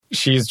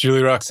She's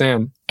Julie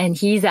Roxanne. And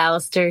he's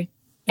Alistair.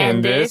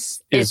 And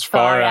this is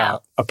Far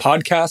Out, a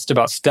podcast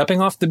about stepping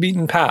off the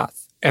beaten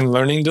path and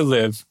learning to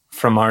live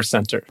from our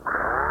center.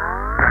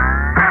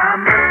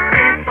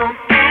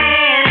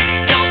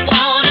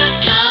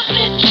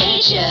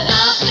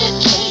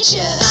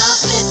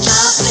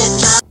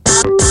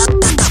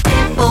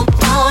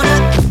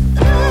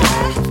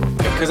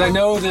 Because I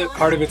know that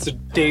part of it's a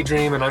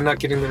daydream and I'm not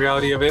getting the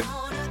reality of it.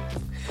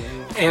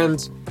 And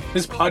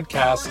this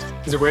podcast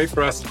is a way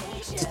for us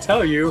to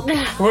tell you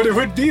what it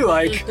would be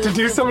like to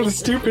do some of the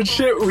stupid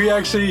shit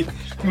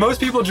most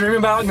people dream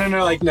about, and then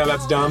they're like, no,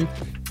 that's dumb.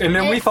 And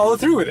then we follow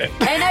through with it.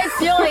 And I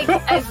feel like,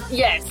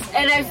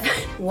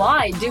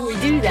 why do we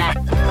do that?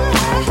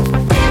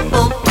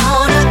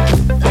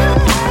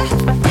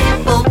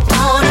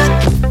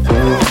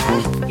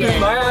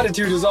 My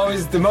attitude is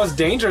always the most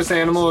dangerous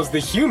animal is the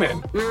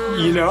human.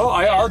 You know,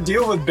 I'll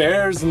deal with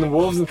bears and the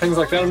wolves and things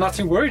like that. I'm not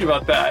too worried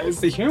about that. It's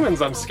the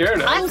humans I'm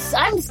scared of. I'm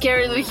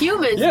scared of the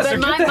humans. Yeah, so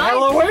get the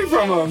hell away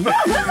from them.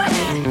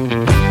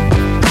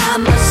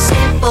 I'm a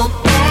simple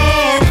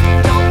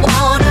man, don't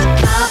want a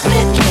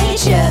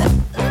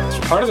complication.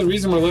 Part of the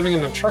reason we're living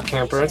in a truck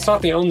camper, it's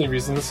not the only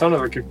reason. It sounded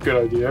like a good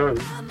idea.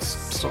 It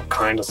still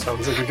kind of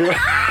sounds like a good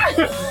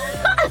idea.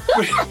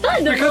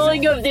 The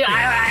rolling of the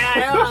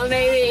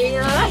maybe.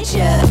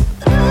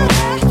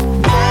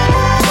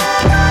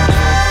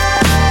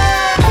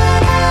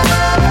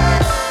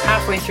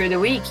 Halfway through the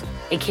week,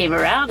 it came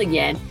around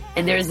again,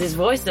 and there was this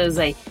voice that was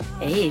like,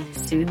 "Hey,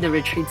 soon the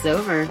retreat's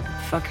over. What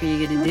the fuck are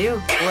you gonna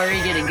do? Where are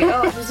you gonna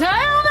go?" I was like,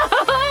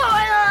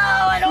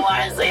 I don't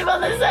want to sleep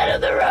on the side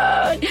of the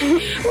road.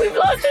 We've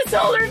lost a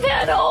solar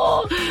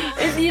panel.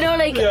 It's,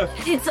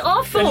 it's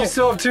awful. And you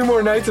still have 2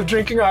 more nights of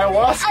drinking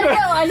ayahuasca.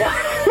 I know.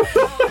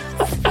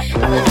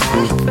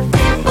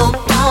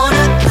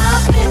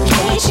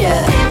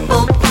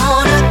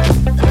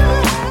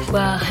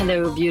 Well,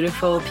 hello,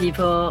 beautiful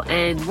people,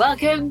 and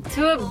welcome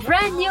to a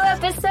brand new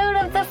episode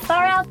of the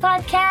Far Out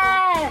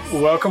Podcast.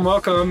 Welcome,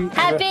 welcome.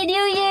 Happy New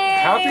Year!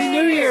 Happy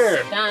New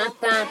Year!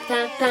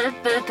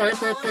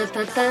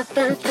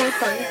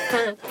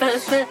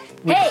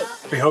 Hey!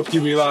 We hope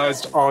you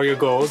realized all your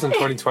goals in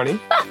 2020.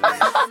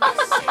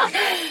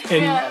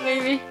 Yeah,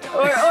 maybe.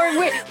 Or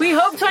we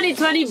hope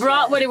 2020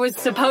 brought what it was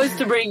supposed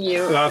to bring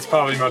you. That's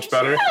probably much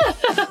better.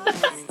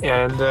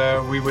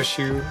 And we wish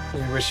you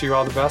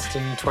all the best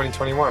in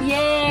 2021.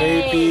 Yay!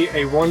 May it be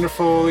a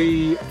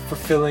wonderfully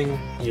fulfilling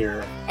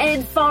year.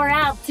 And far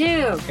out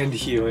too. And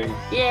healing.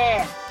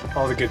 Yeah.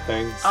 All the good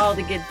things. All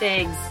the good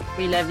things.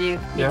 We love you.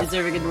 You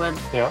deserve a good one.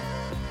 Yeah.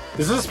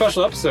 This is a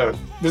special episode.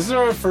 This is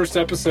our first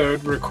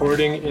episode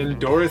recording in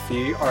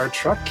Dorothy, our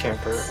truck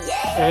camper.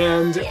 Yay!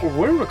 And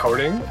we're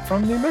recording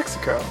from New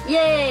Mexico.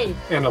 Yay!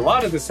 And a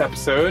lot of this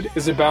episode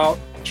is about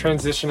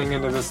transitioning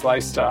into this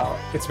lifestyle.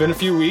 It's been a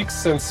few weeks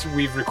since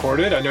we've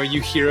recorded. I know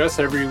you hear us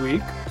every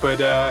week,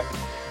 but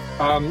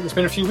it's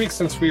been a few weeks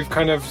since we've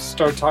kind of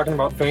started talking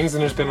about things,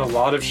 and there's been a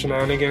lot of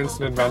shenanigans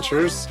and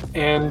adventures.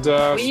 And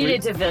we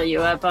needed to fill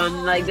you up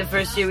on the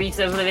first few weeks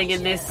of living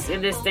in this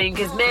thing,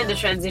 because man, the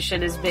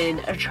transition has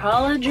been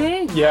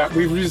challenging. Yeah,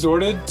 we've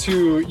resorted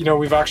to,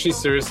 we've actually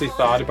seriously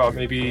thought about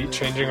maybe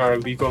changing our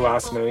legal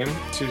last name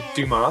to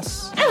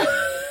Dumas.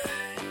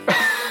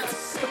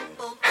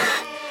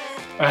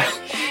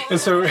 And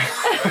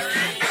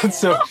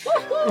so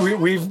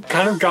we've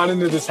kind of got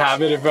into this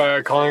habit of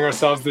calling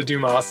ourselves the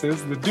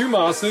Dumases. The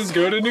Dumases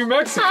go to New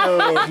Mexico.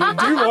 The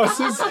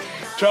Dumases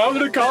travel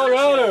to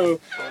Colorado.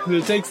 And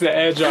it takes the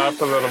edge off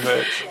a little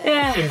bit.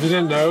 Yeah. If you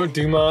didn't know,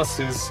 Dumas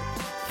is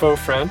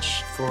faux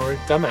French for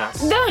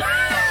dumbass. No.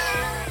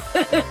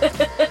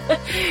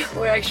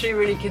 We're actually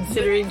really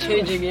considering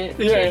changing it.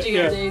 Yeah.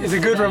 It's a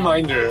good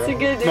reminder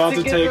not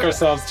to take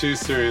ourselves too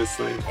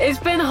seriously. It's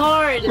been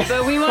hard,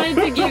 but we wanted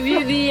to give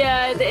you the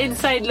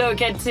inside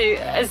look as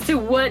to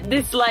what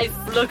this life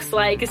looks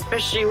like,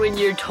 especially when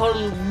you're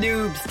total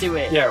noobs to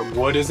it. Yeah,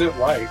 what is it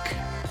like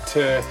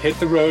to hit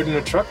the road in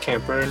a truck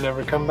camper and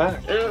never come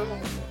back?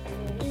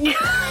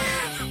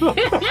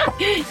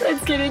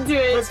 Let's get into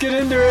it. Let's get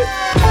into it.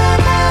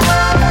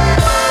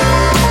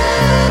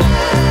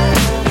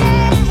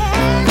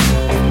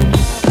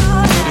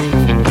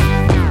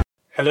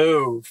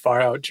 Hello, Far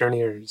Out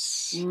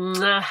Journeyers.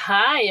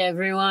 Hi,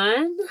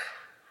 everyone.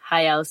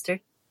 Hi, Alistair.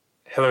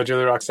 Hello,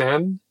 Julie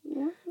Roxanne.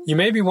 You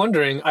may be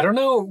wondering, I don't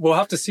know, we'll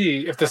have to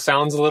see if this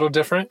sounds a little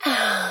different,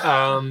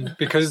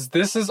 because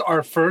this is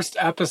our first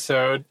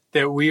episode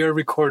that we are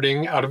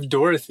recording out of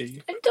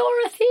Dorothy.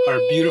 Dorothy! Our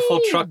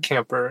beautiful truck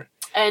camper.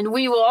 And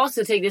we will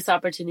also take this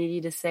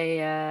opportunity to say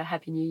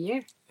Happy New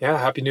Year. Yeah,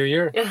 Happy New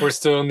Year. We're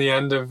still in the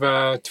end of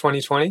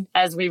 2020.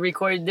 As we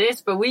record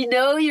this, but we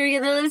know you're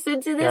going to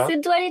listen to this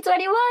in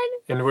 2021.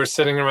 And we're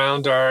sitting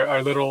around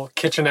our little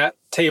kitchenette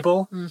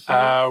table.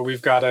 Mm-hmm.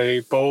 We've got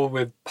a bowl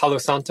with Palo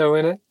Santo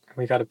in it.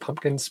 We got a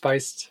pumpkin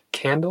spiced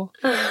candle.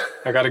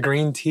 I got a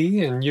green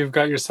tea, and you've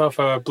got yourself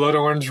a blood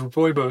orange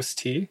rooibos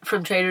tea.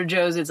 From Trader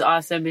Joe's. It's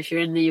awesome. If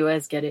you're in the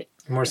U.S., get it.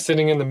 And we're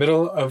sitting in the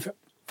middle of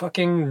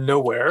fucking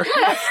nowhere.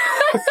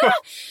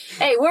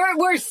 Hey,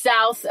 we're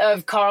south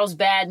of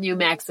Carlsbad, New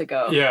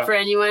Mexico. Yeah. For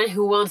anyone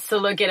who wants to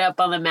look it up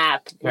on the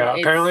map. Yeah,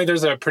 apparently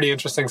there's a pretty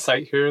interesting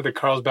site here, the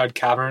Carlsbad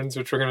Caverns,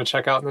 which we're going to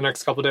check out in the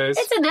next couple days.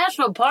 It's a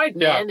national park,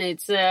 man. Yeah.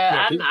 It's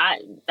I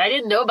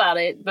didn't know about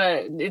it,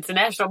 but it's a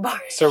national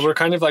park. So we're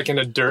kind of like in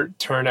a dirt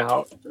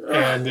turnout,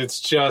 and it's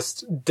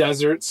just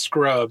desert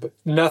scrub.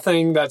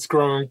 Nothing that's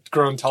grown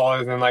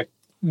taller than like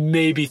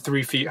maybe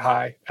 3 feet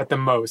high at the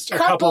most. A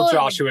couple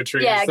Joshua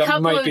trees Yeah, a that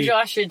couple might of be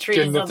Joshua trees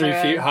getting the on 3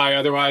 the feet road. high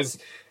otherwise.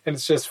 And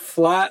it's just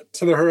flat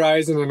to the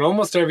horizon in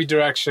almost every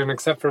direction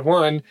except for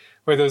one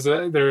where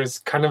there's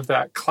kind of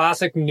that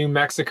classic New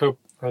Mexico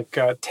like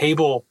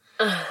table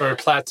or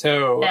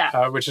plateau,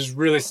 Yeah. which is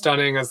really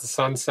stunning as the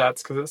sun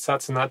sets because it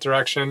sets in that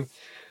direction.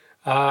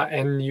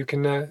 And you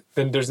can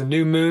then there's a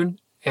new moon,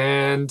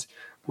 and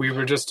we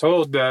were just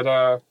told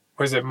that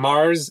was it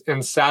Mars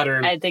and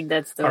Saturn I think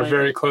that's the are one.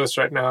 very close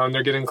right now, and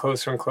they're getting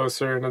closer and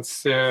closer. And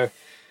it's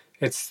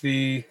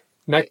the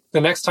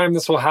next time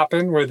this will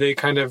happen where they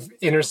kind of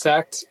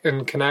intersect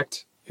and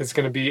connect is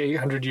going to be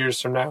 800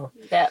 years from now.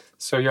 Yeah.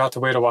 So you'll have to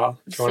wait a while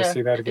if you want to So,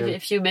 see that again.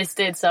 If you missed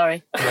it,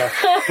 sorry. Yeah.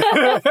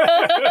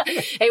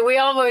 Hey, we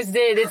almost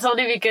did. It's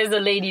only because a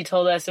lady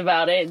told us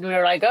about it, and we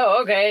were like,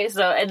 "Oh, okay."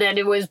 So, and then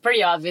it was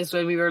pretty obvious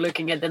when we were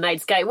looking at the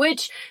night sky,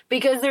 which,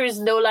 because there is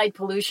no light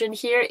pollution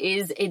here,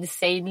 is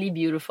insanely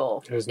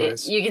beautiful. It is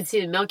nice. You can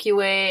see the Milky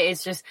Way.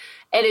 It's just,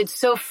 and it's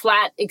so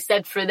flat,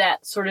 except for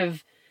that sort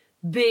of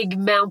big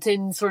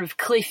mountain, sort of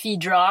cliffy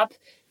drop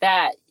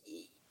that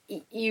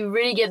you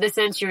really get the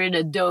sense you're in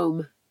a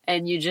dome.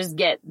 And you just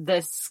get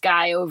the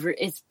sky over.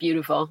 It's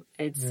beautiful.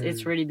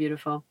 It's really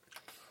beautiful.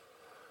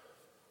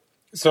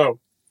 So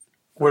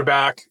we're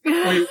back.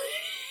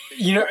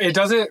 It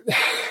doesn't.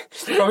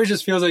 It probably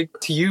just feels like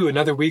to you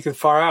another week is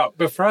far out,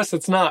 but for us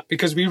it's not,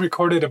 because we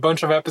recorded a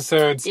bunch of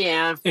episodes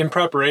Yeah. in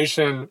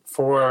preparation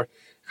for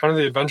kind of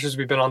the adventures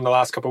we've been on the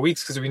last couple of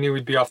weeks because we knew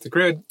we'd be off the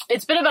grid.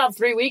 It's been about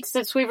 3 weeks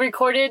since we've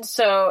recorded,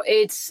 so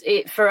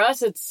for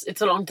us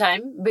it's a long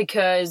time,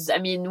 because I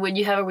mean, when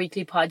you have a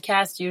weekly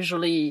podcast,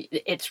 usually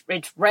it's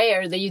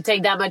rare that you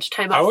take that much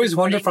time off. I always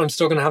wonder if I'm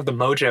still going to have the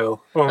mojo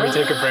when we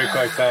take a break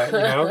like that, you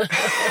know?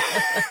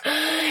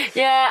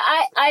 Yeah,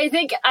 I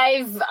think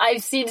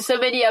I've seen so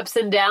many ups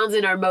and downs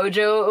in our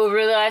mojo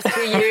over the last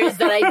 2 years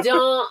that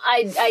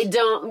I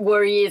don't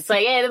worry. It's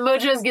like, hey, the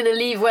mojo is gonna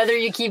leave whether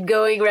you keep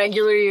going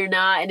regularly or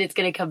not, and it's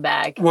gonna come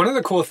back. One of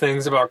the cool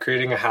things about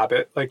creating a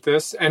habit like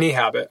this, any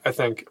habit, I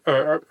think,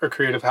 or a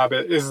creative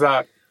habit, is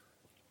that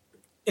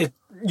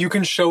you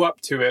can show up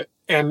to it.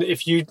 And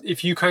if you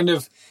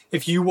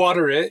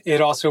water it,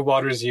 it also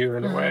waters you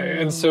in a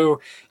way. And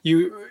so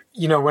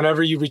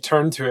whenever you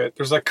return to it,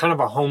 there's like kind of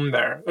a home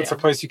there. It's a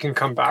place you can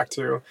come back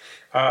to.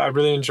 I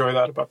really enjoy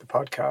that about the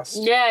podcast.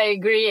 Yeah, I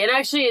agree. And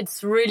actually,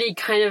 it's really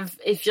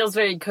it feels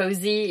very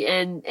cozy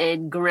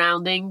and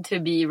grounding to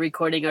be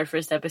recording our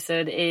first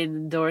episode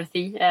in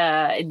Dorothy,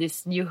 in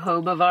this new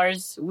home of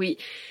ours.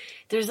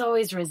 There's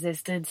always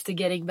resistance to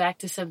getting back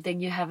to something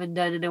you haven't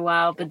done in a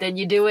while, but then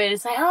you do it,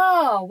 it's like,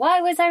 oh,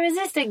 why was I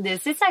resisting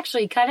this? It's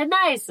actually kind of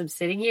nice. I'm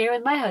sitting here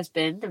with my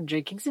husband, I'm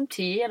drinking some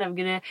tea, and I'm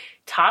going to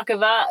talk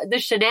about the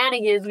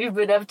shenanigans we've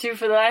been up to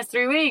for the last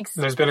 3 weeks.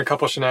 There's been a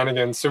couple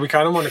shenanigans, so we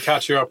kind of want to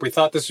catch you up. We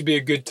thought this would be a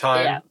good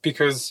time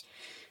because,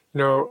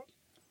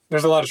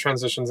 there's a lot of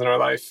transitions in our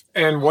life.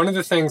 And one of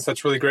the things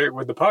that's really great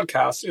with the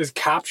podcast is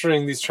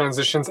capturing these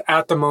transitions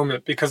at the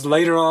moment, because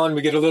later on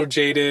we get a little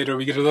jaded or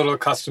we get a little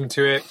accustomed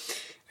to it.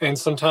 And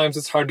sometimes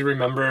it's hard to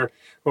remember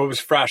what was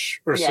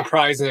fresh or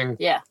surprising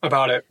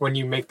about it when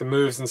you make the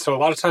moves. And so a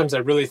lot of times I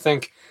really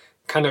think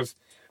kind of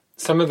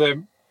some of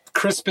the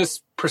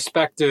crispest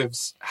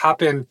perspectives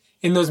happen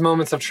in those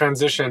moments of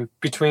transition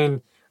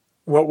between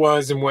what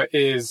was and what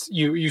is.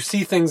 You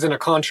see things in a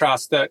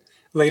contrast that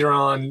later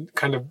on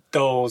kind of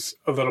dulls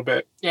a little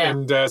bit. Yeah.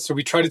 And so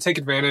we try to take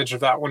advantage of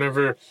that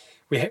whenever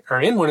we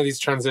are in one of these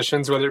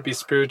transitions, whether it be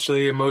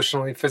spiritually,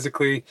 emotionally,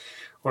 physically,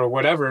 or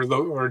whatever,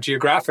 or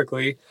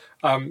geographically,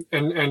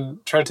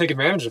 and try to take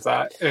advantage of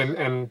that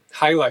and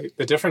highlight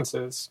the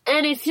differences.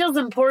 And it feels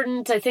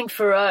important, I think,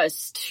 for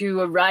us to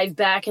arrive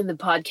back in the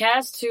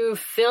podcast to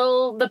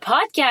fill the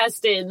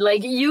podcast in,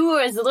 like you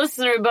as a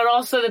listener, but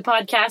also the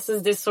podcast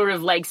is this sort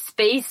of like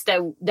space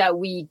that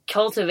we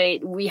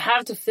cultivate. We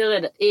have to fill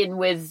it in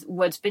with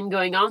what's been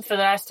going on for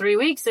the last 3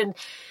 weeks, and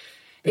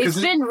it's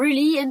been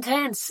really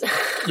intense.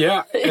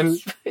 Yeah, and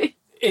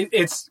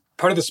it's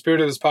part of the spirit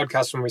of this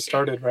podcast when we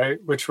started,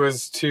 right? Which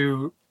was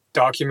to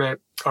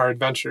document our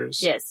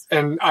adventures. Yes.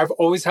 And I've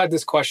always had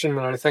this question,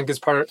 and I think is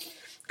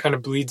kind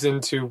of bleeds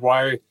into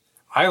why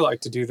I like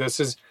to do this,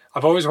 is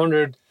I've always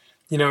wondered,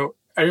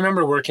 I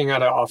remember working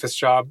at an office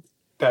job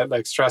that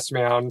like stressed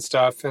me out and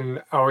stuff.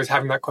 And always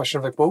having that question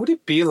of like, what would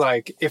it be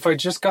like if I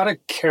just got a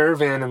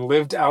caravan and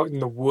lived out in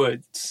the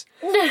woods?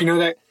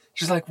 That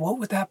just like, what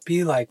would that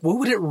be like? What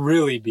would it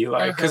really be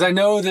like? Because I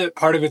know that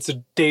part of it's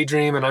a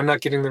daydream and I'm not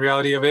getting the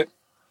reality of it.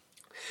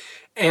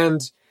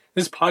 And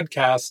this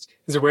podcast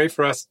is a way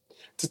for us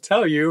to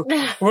tell you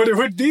what it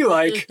would be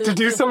like to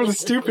do some of the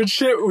stupid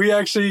shit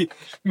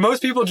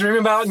most people dream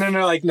about, and then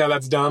they're like, no,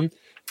 that's dumb.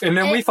 And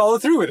then we follow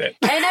through with it.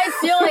 And I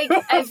feel like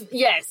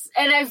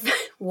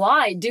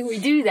why do we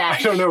do that?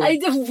 I don't know.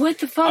 What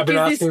the fuck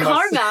is this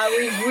karma?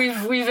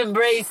 We've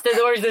embraced,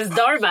 or is this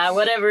dharma,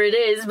 whatever it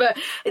is. But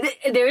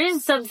there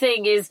is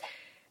something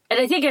and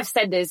I think I've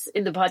said this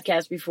in the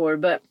podcast before,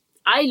 but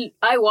I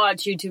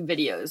watch YouTube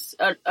videos.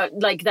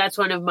 Like that's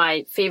one of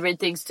my favorite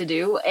things to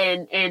do,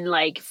 and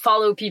like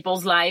follow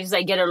people's lives.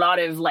 I get a lot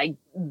of like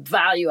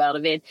value out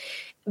of it.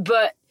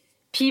 But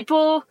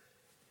people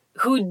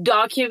who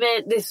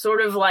document this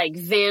sort of like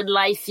van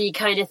lifey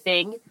kind of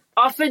thing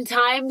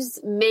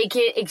oftentimes make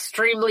it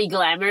extremely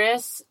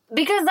glamorous,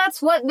 because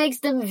that's what makes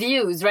them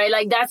views, right?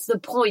 Like that's the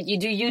point. You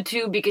do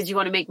YouTube because you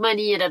want to make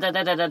money, and or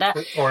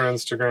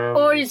Instagram.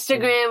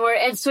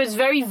 And so it's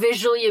very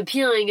visually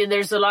appealing, and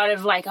there's a lot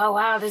of like, oh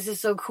wow, this is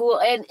so cool.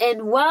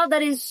 And while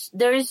there is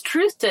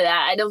truth to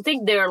that, I don't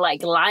think they're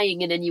like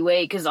lying in any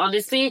way, because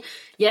honestly,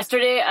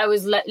 yesterday I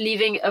was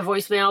leaving a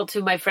voicemail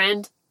to my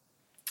friend,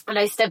 and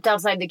I stepped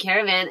outside the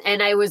caravan,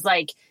 and I was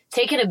like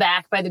taken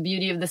aback by the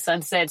beauty of the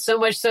sunset, so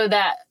much so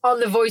that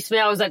on the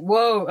voicemail I was like,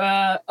 whoa,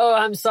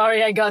 I'm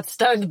sorry I got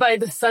stunned by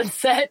the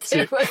sunset.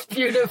 It was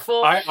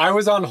beautiful. I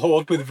was on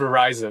hold with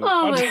Verizon.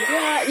 Oh my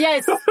God.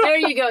 Yes, there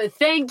you go.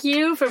 Thank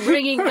you for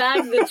bringing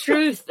back the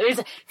truth.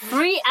 There's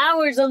 3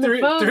 hours on the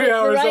phone with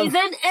Verizon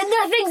and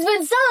nothing's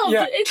been solved.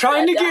 Yeah,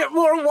 trying to get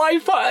more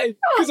Wi-Fi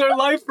because our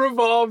life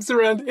revolves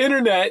around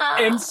internet.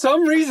 And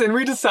some reason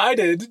we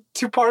decided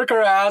to park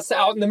our ass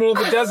out in the middle of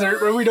the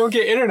desert where we don't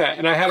get internet.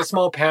 And I had a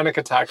small panic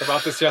attack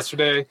about this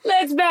yesterday.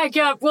 Let's back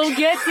up. We'll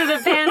get to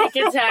the panic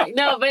attack.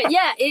 No, but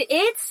yeah,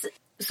 it's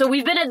so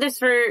we've been at this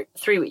for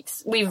 3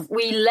 weeks. We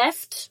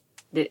left,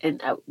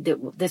 and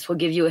this will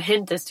give you a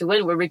hint as to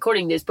when we're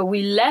recording this, but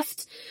we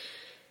left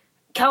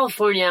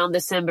California on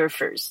December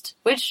 1st,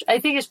 which I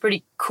think is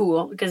pretty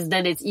cool because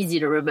then it's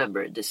easy to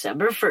remember.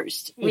 December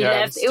 1st. We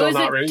left. It was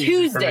a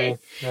Tuesday.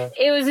 Yeah.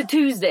 It was a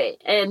Tuesday.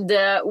 And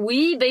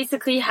we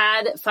basically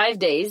had 5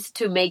 days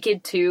to make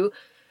it to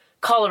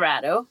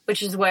Colorado,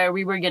 which is where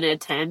we were going to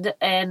attend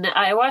an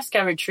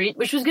ayahuasca retreat,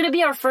 which was going to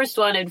be our first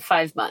one in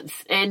 5 months.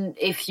 And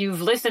if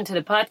you've listened to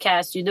the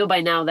podcast, you know by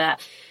now that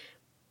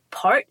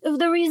part of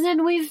the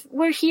reason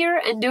we're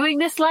here and doing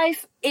this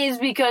life is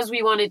because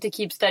we wanted to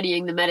keep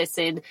studying the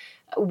medicine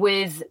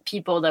with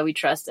people that we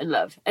trust and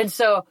love. And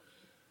so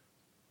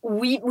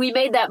we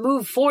made that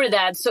move for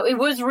that. So it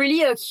was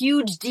really a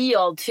huge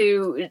deal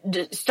to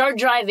start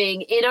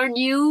driving in our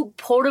new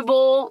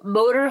portable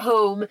motor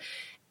home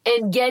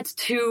and get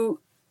to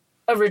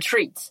a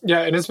retreat.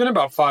 Yeah, and it's been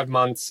about 5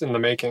 months in the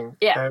making.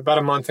 Yeah. About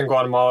a month in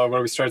Guatemala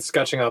where we started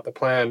sketching out the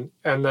plan.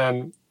 And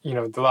then,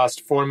 the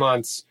last 4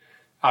 months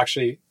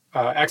actually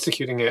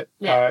executing it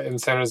in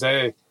San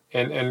Jose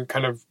and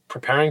kind of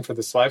preparing for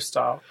this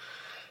lifestyle.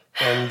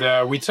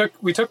 And we took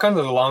kind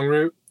of the long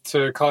route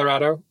to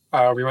Colorado.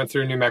 We went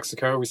through New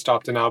Mexico. We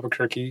stopped in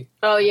Albuquerque.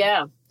 Oh,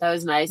 yeah. That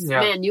was nice.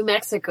 Yeah. Man, New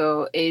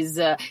Mexico is...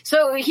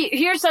 So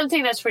here's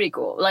something that's pretty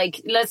cool.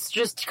 Like, let's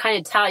just kind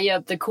of tally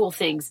up the cool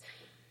things.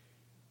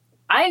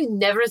 I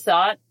never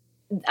thought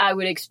I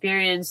would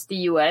experience the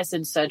U.S.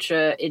 in such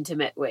an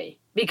intimate way.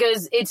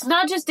 Because it's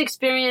not just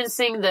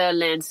experiencing the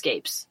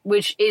landscapes,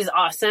 which is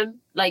awesome.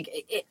 Like,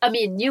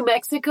 New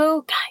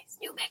Mexico... Guys,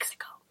 New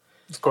Mexico.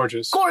 It's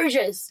gorgeous.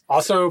 Gorgeous.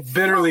 Also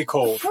bitterly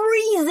cold.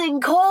 Freezing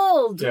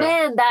cold. Yeah.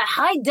 Man, that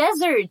high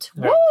desert.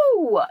 Yeah.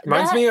 Woo!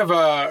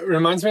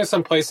 Reminds me of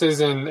some places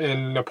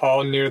in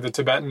Nepal near the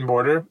Tibetan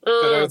border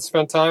that I had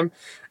spent time.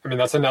 I mean,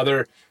 that's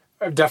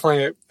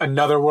definitely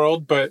another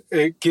world, but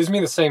it gives me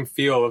the same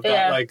feel of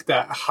that, like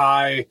that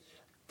high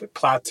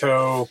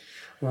plateau,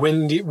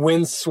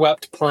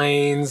 wind-swept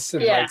plains,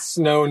 and like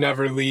snow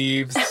never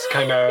leaves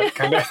kind of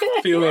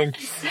feeling.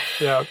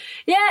 Yeah.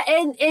 Yeah,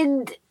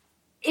 and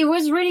it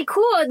was really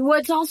cool. And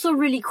what's also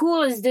really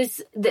cool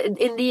is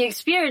in the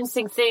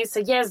experiencing things, so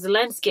yes, the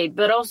landscape,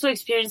 but also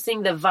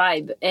experiencing the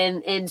vibe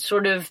and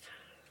sort of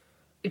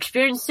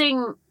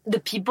experiencing the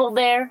people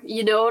there,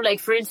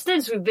 like for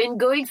instance, we've been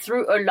going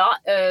through a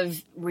lot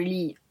of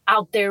really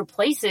out there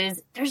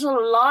places. There's a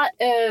lot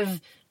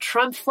of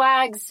Trump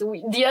flags.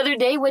 The other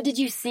day, what did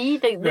you see?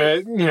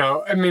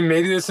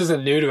 Maybe this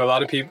isn't new to a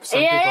lot of people. Some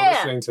people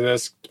listening to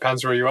this,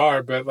 depends where you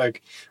are, but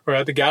like we're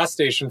at the gas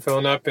station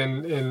filling up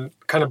in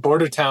kind of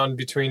border town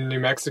between New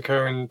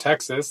Mexico and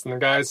Texas, and the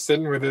guy's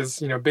sitting with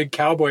his, big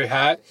cowboy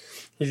hat.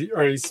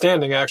 He's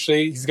standing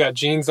actually. He's got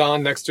jeans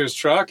on next to his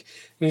truck,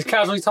 and he's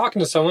casually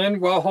talking to someone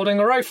while holding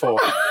a rifle.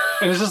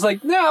 And it's just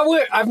like,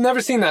 I've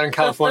never seen that in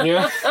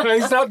California.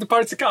 It's not the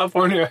parts of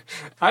California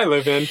I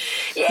live in.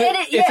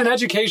 It's an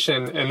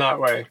education in that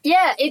way.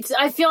 Yeah,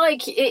 I feel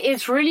like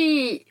it's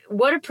really,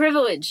 what a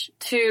privilege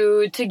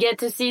to get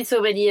to see so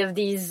many of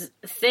these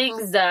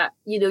things that,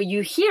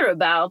 you hear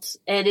about.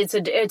 And it's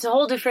a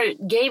whole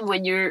different game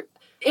when you're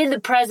in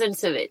the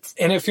presence of it.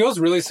 And it feels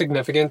really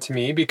significant to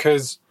me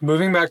because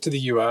moving back to the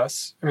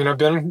U.S., I've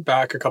been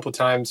back a couple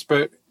times,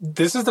 but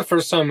this is the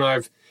first time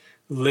I've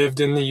lived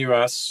in the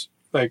U.S.,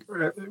 like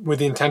with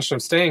the intention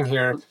of staying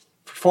here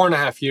for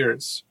 4.5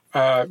 years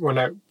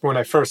when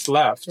I first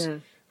left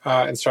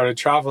and started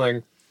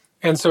traveling.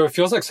 And so it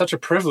feels like such a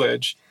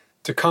privilege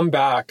to come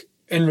back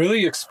and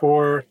really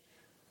explore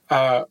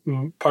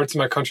parts of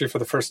my country for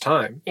the first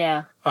time.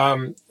 Yeah.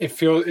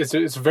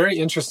 It's very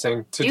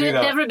interesting to do that.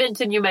 You've never been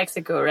to New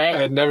Mexico, right? I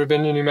had never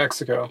been to New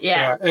Mexico.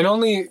 Yeah. And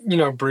only,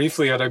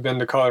 briefly had I been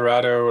to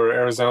Colorado or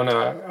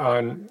Arizona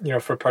on,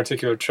 for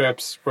particular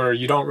trips where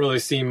you don't really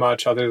see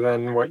much other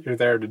than what you're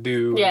there to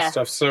do and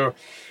stuff. So,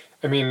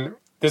 I mean,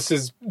 this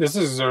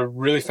is a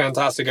really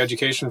fantastic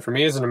education for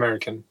me as an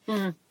American.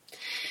 Mm.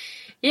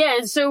 Yeah,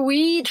 and so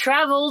we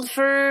traveled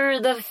for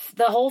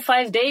the whole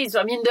 5 days.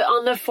 I mean,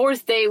 on the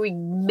fourth day, we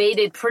made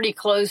it pretty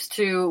close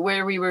to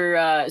where we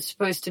were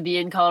supposed to be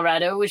in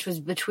Colorado, which was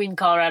between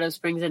Colorado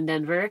Springs and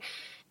Denver.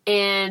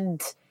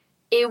 And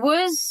it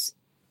was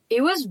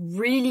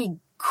really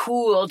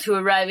cool to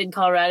arrive in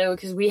Colorado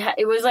because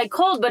it was like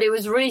cold, but it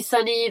was really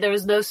sunny. There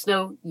was no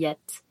snow yet.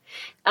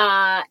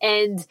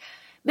 And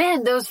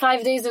man, those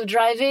 5 days of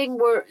driving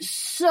were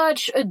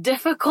such a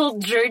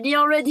difficult journey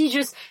already,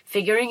 just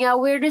figuring out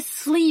where to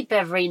sleep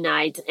every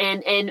night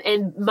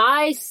and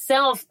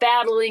myself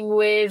battling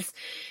with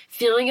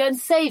feeling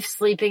unsafe,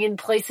 sleeping in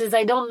places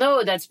I don't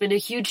know. That's been a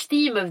huge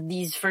theme of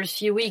these first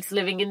few weeks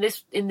living in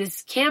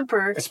this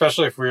camper.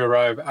 Especially if we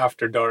arrive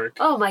after dark.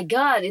 Oh my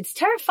God, it's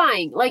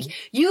terrifying. Like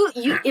you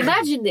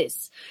imagine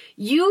this.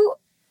 You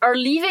are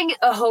leaving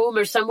a home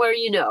or somewhere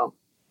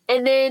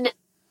and then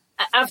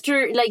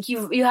after, like,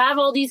 you have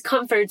all these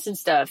comforts and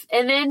stuff,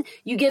 and then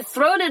you get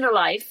thrown in a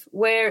life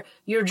where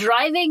you're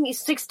driving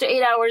 6 to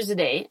 8 hours a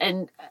day.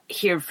 And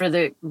here, for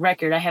the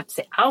record, I have to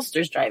say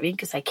Alistair's driving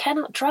because I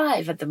cannot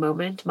drive at the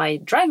moment. My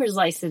driver's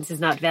license is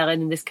not valid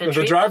in this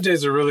country. The drive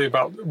days are really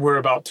about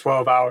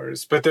 12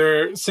 hours, but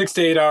they're 6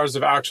 to 8 hours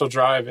of actual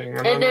driving.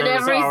 And then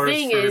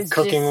everything is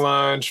cooking just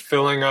lunch,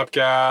 filling up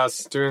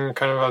gas, doing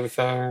kind of other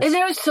things. And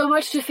there was so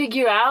much to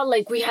figure out.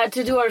 Like, we had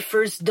to do our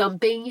first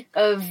dumping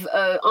of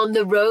on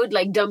the road,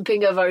 like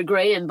dumping of our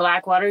gray and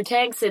black water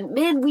tanks. And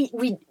man,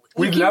 we've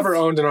never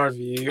owned an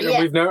RV.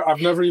 Yeah. And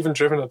I've never even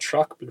driven a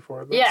truck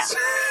before this. Yeah.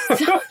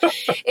 So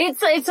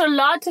it's a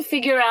lot to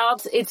figure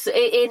out.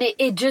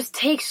 It just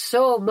takes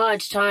so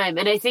much time.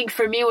 And I think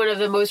for me, one of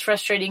the most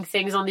frustrating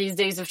things on these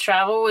days of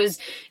travel was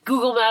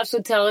Google Maps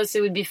would tell us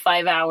it would be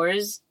 5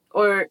 hours.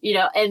 Or,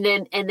 and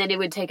then it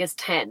would take us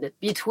 10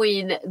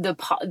 between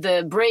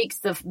the breaks,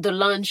 the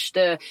lunch,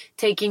 the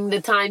taking the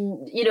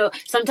time,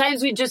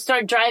 sometimes we'd just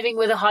start driving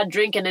with a hot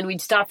drink and then we'd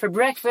stop for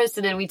breakfast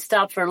and then we'd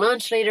stop for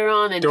lunch later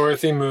on. And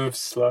Dorothy moves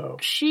slow.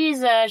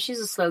 She's a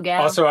slow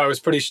gal. Also, I was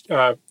pretty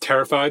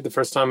terrified the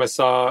first time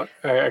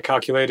I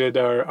calculated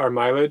our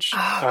mileage,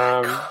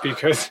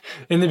 because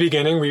in the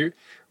beginning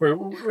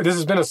this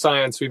has been a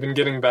science. We've been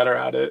getting better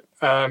at it.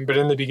 But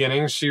in the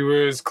beginning, she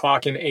was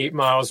clocking 8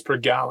 miles per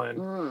gallon.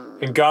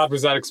 And God,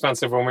 was that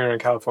expensive when we were in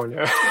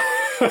California.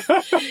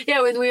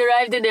 Yeah, when we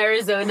arrived in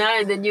Arizona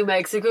and then New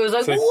Mexico, it was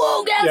like,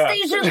 whoa, gas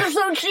stations are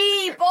so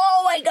cheap.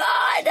 Oh, my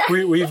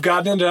God. We've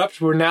gotten it up.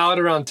 We're now at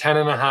around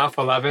 10.5,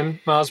 11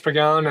 miles per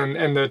gallon.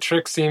 And the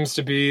trick seems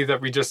to be that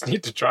we just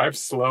need to drive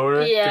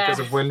slower because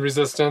of wind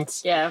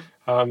resistance. Yeah.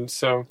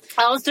 So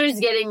Alistair's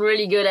getting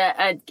really good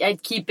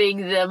at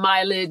keeping the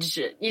mileage,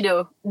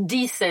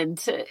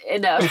 decent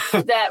enough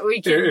that we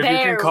can if bear. you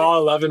can call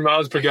 11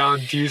 miles per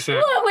gallon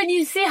decent. Well, when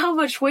you see how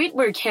much weight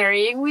we're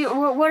carrying,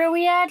 what are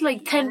we at?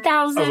 Like 10,000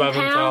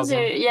 pounds?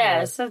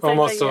 11,000. Something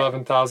almost like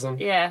 11,000.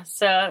 Yeah,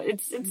 so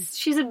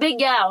she's a big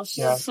gal.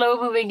 She's a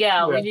slow-moving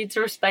gal. Yeah. We need to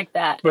respect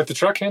that. But the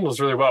truck handles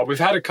really well. We've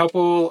had a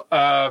couple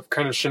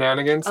kind of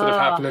shenanigans that have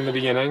happened in the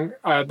beginning.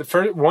 The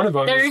first one of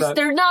them is that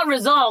they're not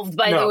resolved,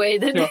 by the way.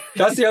 No.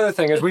 That's the other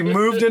thing is we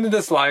moved into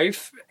this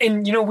life,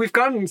 and we've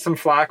gotten some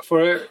flack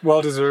for it,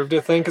 well deserved, I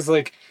think. Is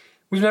like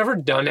we've never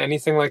done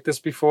anything like this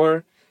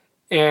before,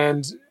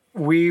 and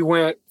we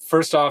went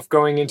first off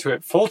going into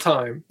it full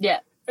time. Yeah.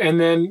 And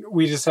then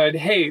we decided,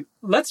 hey,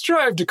 let's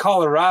drive to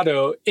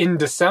Colorado in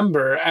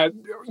December at,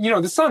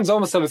 the sun's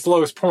almost at its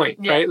lowest point,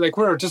 right? Like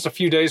we're just a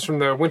few days from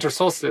the winter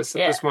solstice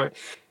at this point.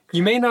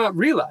 You may not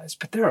realize,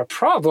 but there are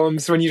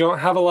problems when you don't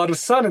have a lot of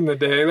sun in the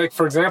day. Like,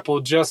 for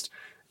example,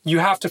 you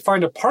have to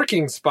find a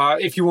parking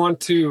spot if you want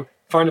to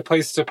find a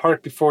place to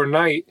park before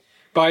night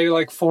by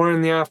like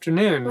 4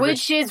 p.m.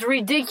 Which is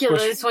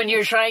ridiculous when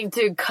you're trying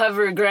to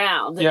cover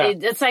ground. Yeah.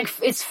 It's like,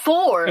 it's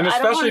 4. And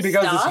especially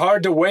because it's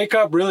hard to wake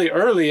up really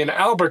early in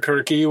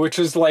Albuquerque, which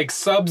is like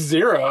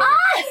sub-zero.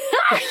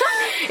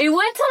 It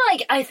went to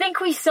like, I think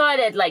we saw it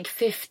at like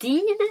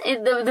 15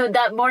 in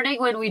that morning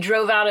when we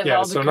drove out of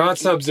Albuquerque. So not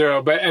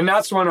sub-zero, and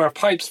that's when our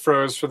pipes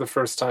froze for the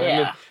first time.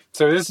 Yeah.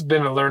 So this has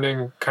been a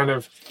learning kind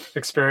of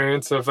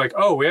experience of like,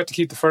 we have to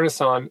keep the furnace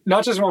on,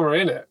 not just when we're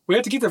in it. We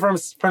have to keep the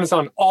furnace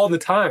on all the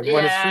time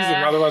when it's freezing.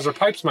 Otherwise, our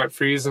pipes might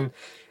freeze. And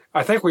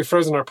I think we've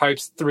frozen our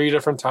pipes 3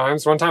 different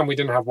times. One time we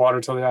didn't have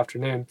water till the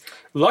afternoon.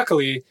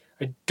 Luckily,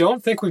 I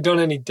don't think we've done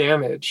any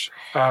damage.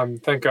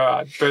 Thank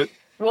God. But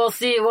we'll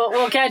see.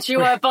 We'll catch you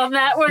up on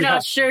that. We're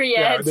not sure yet.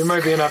 Yeah, there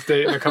might be an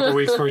update in a couple of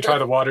weeks when we try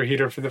the water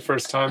heater for the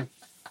first time.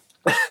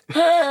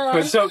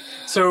 But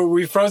so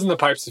we've frozen the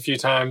pipes a few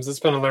times.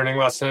 It's been a learning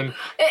lesson.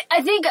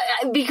 I think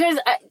because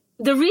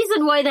the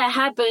reason why that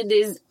happened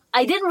is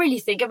I didn't really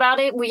think about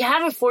it. We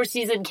have a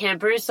 4-season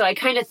camper, so I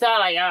kind of thought,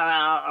 like,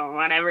 oh,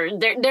 whatever.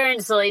 They're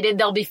insulated.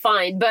 They'll be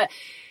fine. But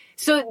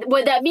so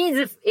what that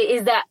means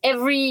is that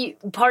every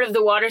part of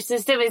the water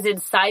system is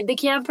inside the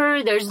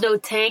camper. There's no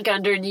tank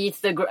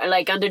underneath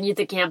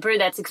the camper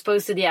that's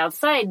exposed to the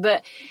outside.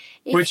 But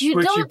if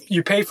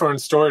you pay for in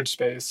storage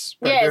space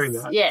by doing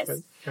that. Yes.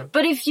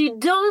 But if you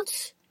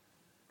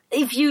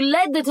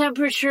let the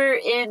temperature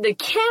in the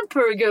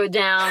camper go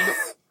down,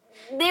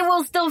 they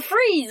will still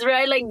freeze,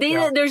 right? Like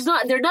they're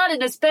not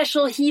in a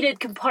special heated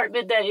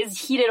compartment that is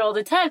heated all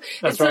the time.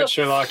 That's right,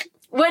 Sherlock.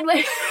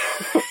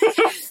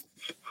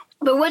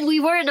 But when we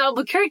were in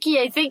Albuquerque,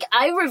 I think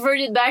I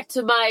reverted back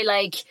to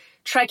my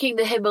trekking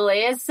the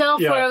Himalayas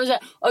self, where I was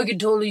like, I could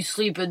totally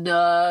sleep in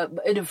a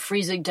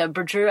freezing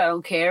temperature. I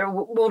don't care.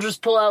 We'll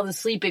just pull out the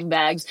sleeping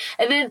bags,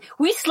 and then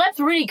we slept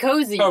really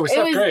cozy. Oh, we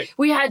slept great.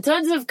 We had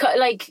tons of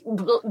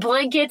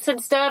blankets and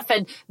stuff,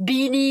 and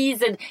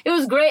beanies, and it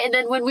was great. And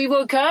then when we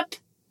woke up,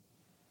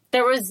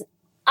 there was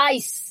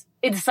ice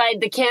inside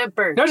the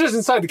camper. Not just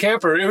inside the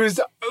camper. It was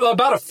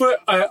about a foot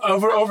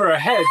over our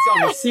heads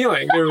on the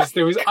ceiling. There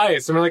was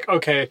ice. And we're like,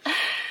 okay,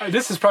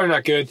 this is probably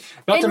not good.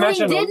 We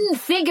didn't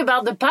think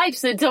about the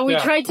pipes until we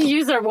tried to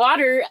use our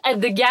water at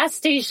the gas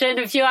station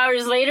a few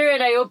hours later,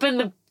 and I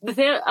opened the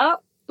thing. Oh,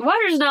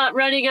 water's not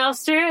running,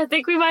 Alistair. I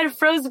think we might have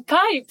froze the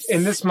pipes.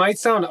 And this might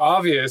sound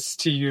obvious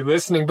to you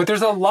listening, but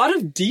there's a lot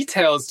of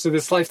details to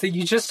this life that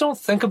you just don't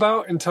think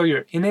about until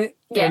you're in it.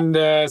 Yeah.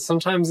 And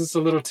sometimes it's a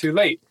little too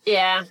late.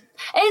 Yeah.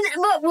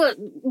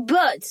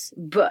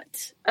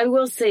 But I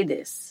will say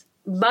this.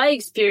 My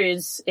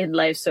experience in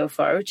life so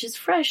far, which is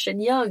fresh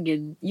and young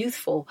and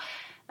youthful,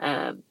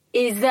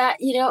 is that,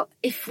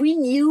 if we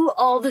knew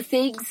all the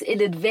things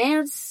in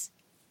advance,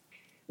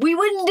 we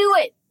wouldn't do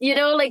it.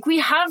 We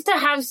have to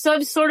have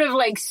some sort of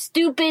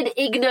stupid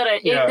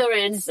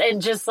ignorance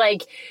and just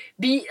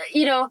be,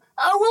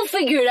 we'll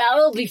figure it out.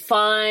 It'll be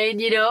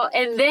fine,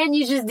 and then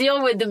you just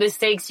deal with the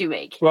mistakes you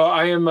make. Well,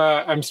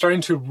 I'm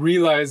starting to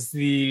realize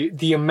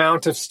the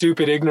amount of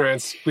stupid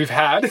ignorance we've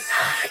had.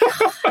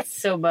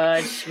 So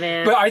much,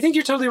 man. But I think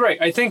you're totally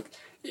right. I think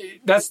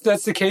that's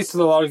the case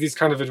with a lot of these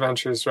kind of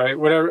adventures, right?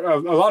 A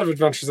lot of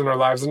adventures in our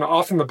lives, and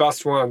often the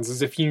best ones,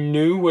 is if you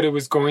knew what it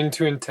was going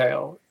to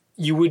entail,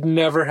 you would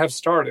never have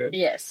started.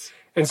 Yes.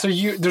 And so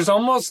there's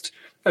almost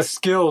a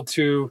skill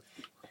to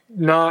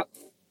not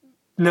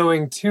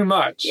knowing too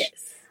much. Yes.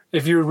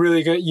 If you're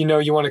really good,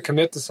 you want to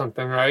commit to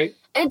something, right?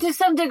 And to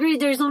some degree,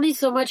 there's only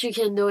so much you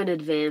can know in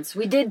advance.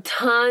 We did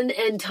tons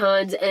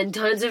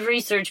of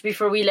research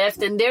before we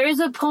left, and there is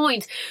a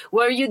point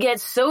where you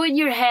get so in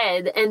your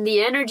head and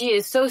the energy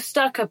is so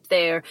stuck up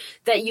there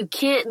that you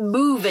can't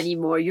move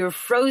anymore. You're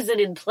frozen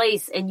in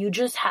place, and you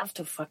just have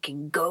to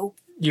fucking go.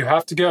 You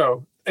have to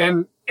go.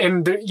 And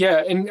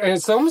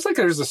it's almost like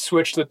there's a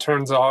switch that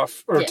turns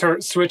off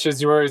or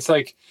switches where it's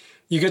like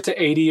you get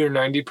to 80 or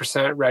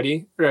 90%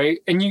 ready, right?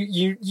 And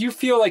you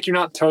feel like you're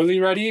not totally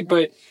ready,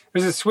 but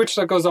there's a switch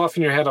that goes off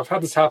in your head. I've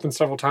had this happen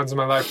several times in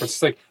my life where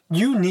it's like,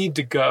 you need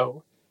to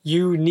go.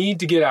 You need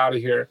to get out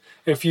of here.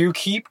 If you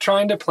keep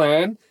trying to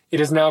plan, it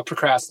is now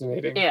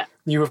procrastinating. Yeah.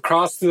 You have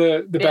crossed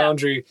the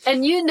boundary.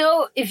 And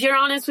if you're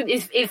honest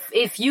with,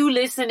 if you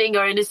listening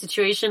are in a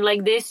situation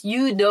like this,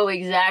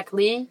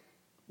 exactly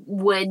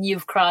when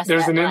you've crossed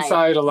there's that an line.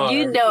 inside alarm.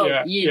 You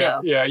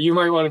know. Yeah, you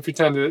might want to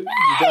pretend that you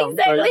don't.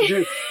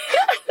 Exactly.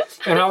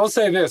 And I will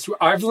say this,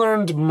 I've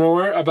learned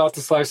more about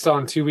this lifestyle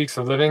in 2 weeks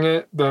of living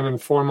it than in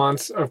 4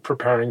 months of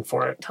preparing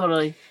for it.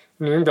 Totally.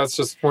 And I think that's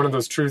just one of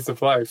those truths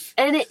of life.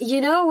 And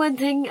one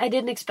thing I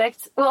didn't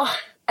expect, well,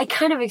 I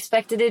kind of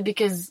expected it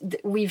because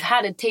we've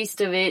had a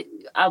taste of it,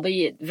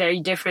 albeit very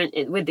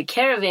different, with the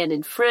caravan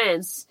in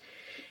France.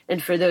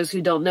 And for those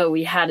who don't know,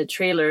 we had a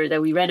trailer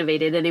that we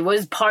renovated, and it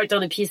was parked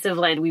on a piece of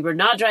land. We were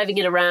not driving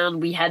it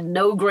around. We had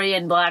no gray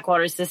and black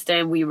water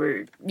system. We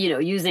were,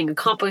 using a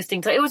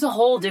composting. It was a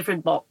whole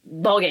different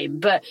ball game.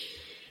 But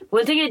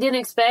one thing I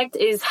didn't expect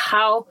is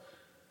how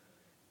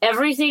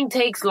everything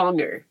takes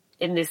longer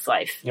in this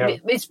life. Yeah.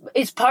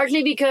 It's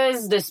partly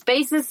because the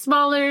space is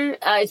smaller.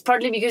 It's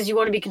partly because you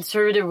want to be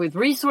conservative with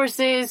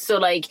resources. So,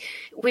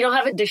 we don't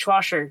have a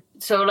dishwasher.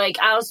 So,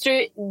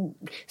 Alistair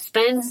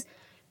spends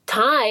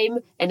time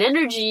and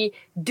energy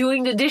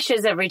doing the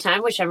dishes every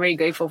time, which I'm very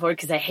grateful for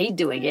because I hate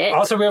doing it.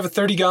 Also, we have a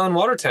 30-gallon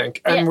water tank,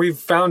 and we've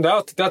found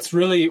out that that's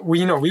really,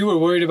 we were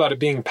worried about it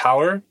being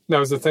power. That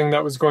was the thing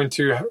that was going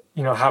to,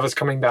 have us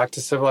coming back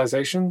to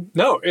civilization.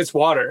 No, it's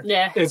water.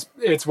 Yeah.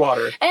 It's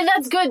water. And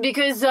that's good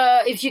because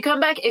if you come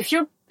back, if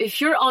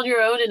you're on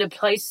your own in a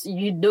place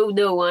you know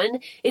no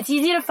one, it's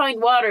easy to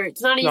find water.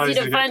 It's not easy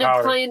to find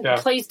a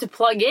place to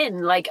plug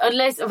in,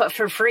 unless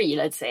for free,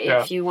 let's say.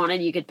 Yeah. If you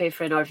wanted, you could pay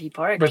for an RV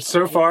park. But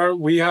so far,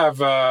 we've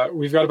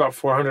got about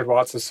 400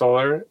 watts of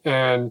solar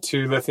and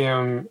 2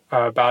 lithium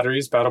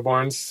batteries,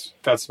 Battleborns.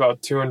 That's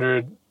about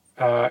 200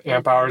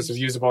 amp hours of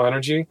usable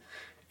energy.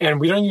 And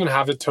we don't even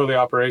have it totally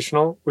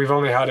operational. We've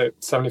only had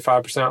it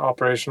 75%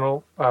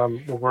 operational.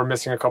 We're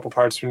missing a couple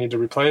parts we need to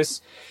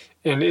replace.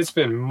 And it's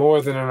been more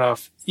than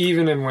enough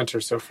even in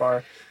winter so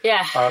far.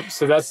 Yeah.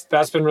 So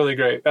that's been really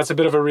great. That's a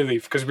bit of a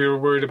relief because we were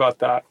worried about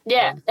that.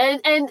 Yeah,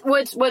 and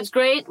what's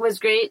great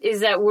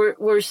is that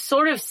we're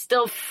sort of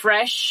still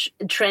fresh,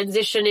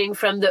 transitioning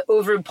from the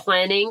over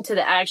planning to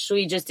the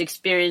actually just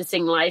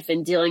experiencing life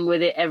and dealing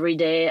with it every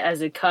day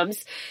as it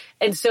comes.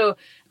 And so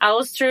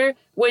Alistair,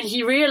 when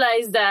he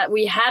realized that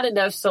we had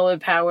enough solar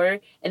power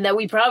and that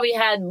we probably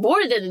had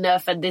more than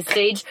enough at this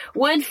stage,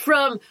 went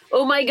from,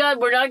 oh my God,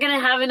 we're not going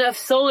to have enough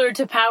solar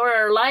to power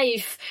our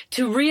life,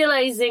 to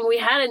realizing we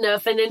had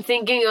enough and then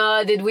thinking,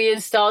 oh, did we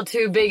install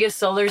too big a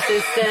solar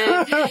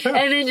system?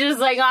 And then just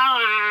like,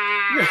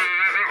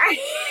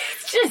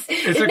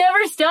 it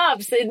never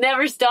stops. It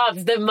never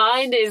stops. The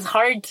mind is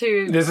hard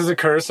to... This is a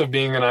curse of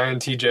being an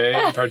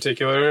INTJ in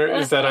particular,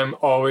 is that I'm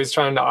always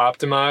trying to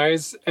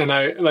optimize. And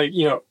I, like,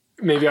 you know,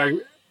 maybe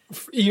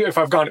if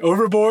I've gone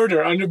overboard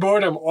or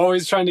underboard, I'm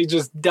always trying to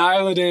just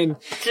dial it in.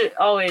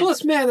 Always.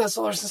 Plus, man, that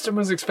solar system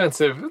was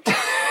expensive.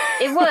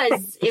 It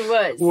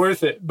was.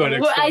 Worth it, but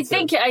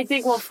expensive. I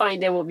think we'll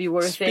find it will be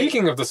worth it.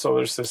 Speaking of the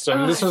solar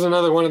system, this was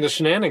another one of the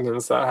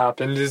shenanigans that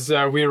happened, is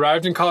we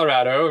arrived in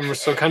Colorado, and we're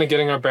still kind of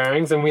getting our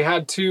bearings, and we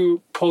had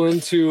to pull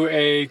into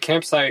a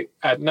campsite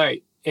at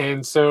night.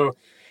 And so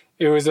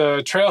it was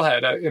a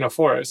trailhead in a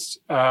forest.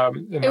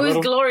 It was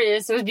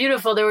glorious. It was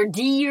beautiful. There were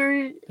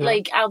deer,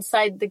 like,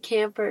 outside the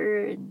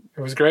camper. It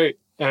was great.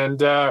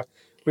 And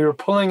we were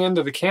pulling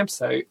into the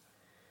campsite,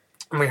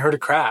 and we heard a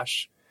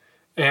crash.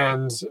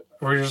 And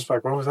we were just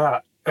like, what was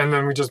that? And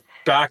then we just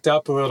backed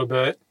up a little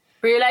bit.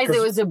 Realized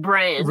it was a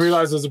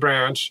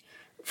branch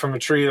from a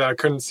tree that I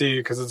couldn't see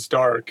because it's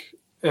dark.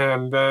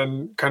 And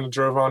then kind of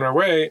drove on our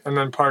way and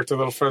then parked a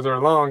little further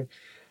along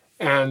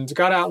and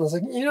got out and was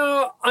like, you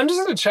know, I'm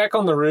just going to check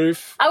on the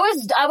roof. I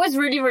was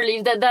really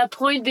relieved at that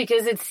point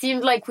because it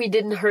seemed like we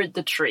didn't hurt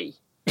the tree.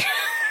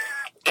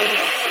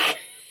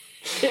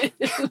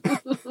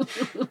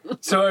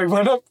 So I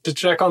went up to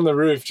check on the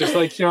roof, just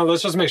like, you know,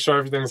 let's just make sure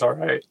everything's all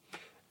right.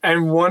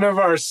 And one of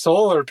our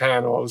solar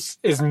panels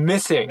is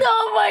missing.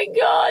 Oh my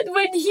God.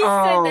 When he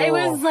said it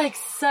was like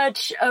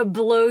such a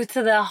blow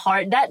to the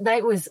heart. That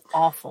night was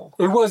awful.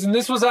 It was. And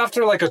this was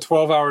after like a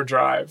 12-hour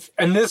drive.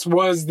 And this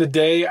was the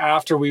day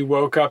after we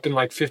woke up in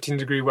like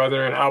 15-degree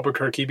weather in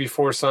Albuquerque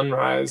before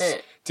sunrise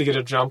to get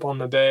a jump on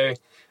the day.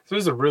 So it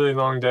was a really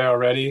long day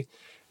already.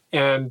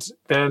 And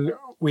then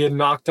we had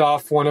knocked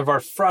off one of our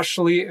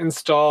freshly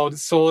installed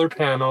solar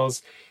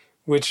panels,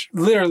 which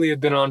literally had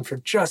been on for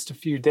just a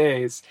few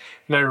days.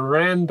 And I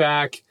ran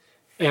back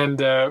and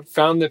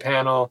found the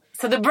panel.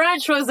 So the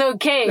branch was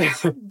okay,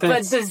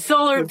 but the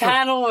solar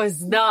panel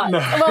was not. No.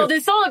 Well, the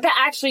solar panel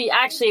actually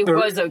it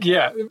was okay.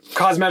 Yeah,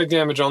 cosmetic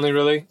damage only,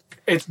 really.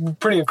 It's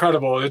pretty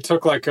incredible. It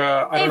took like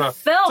a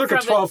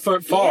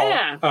 12-foot fall,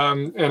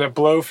 and a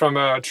blow from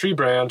a tree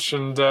branch,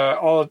 and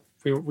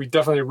we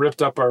definitely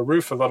ripped up our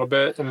roof a little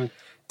bit and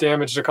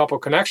damaged a couple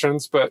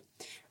connections, but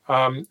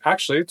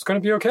actually it's going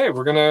to be okay.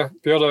 We're going to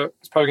be able to,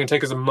 it's probably going to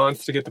take us a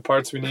month to get the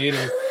parts we need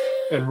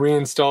and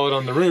reinstall it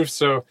on the roof.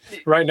 So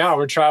right now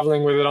we're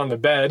traveling with it on the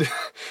bed.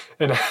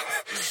 And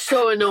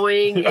so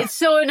annoying. Yeah. It's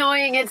so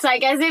annoying. It's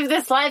like as if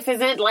this life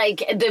isn't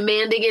like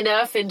demanding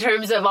enough in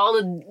terms of all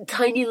the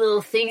tiny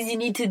little things you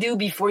need to do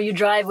before you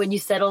drive when you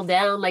settle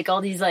down, like all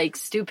these like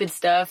stupid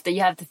stuff that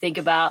you have to think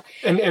about.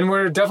 And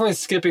we're definitely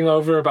skipping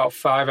over about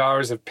 5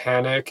 hours of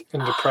panic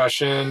and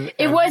depression.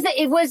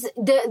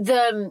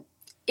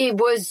 It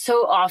was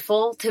so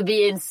awful to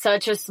be in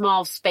such a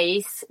small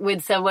space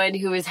with someone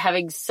who was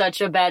having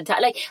such a bad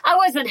time. Like, I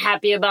wasn't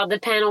happy about the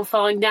panel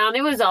falling down.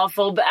 It was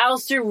awful, but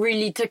Alistair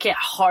really took it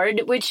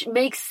hard, which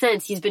makes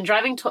sense. He's been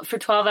driving for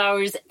 12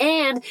 hours,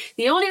 and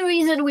the only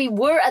reason we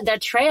were at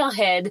that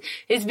trailhead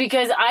is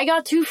because I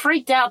got too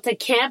freaked out to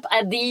camp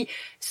at the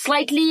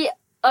slightly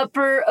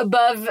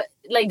above,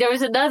 like there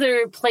was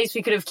another place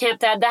we could have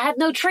camped at that had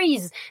no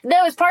trees. And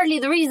that was partly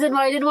the reason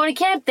why I didn't want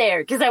to camp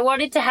there, because I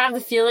wanted to have the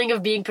feeling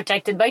of being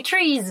protected by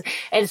trees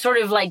and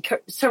sort of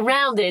like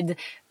surrounded.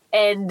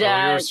 And you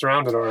were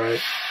surrounded, all right.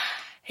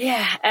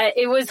 Yeah,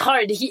 it was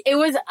hard.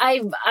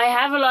 I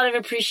have a lot of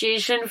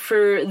appreciation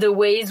for the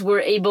ways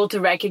we're able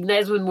to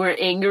recognize when we're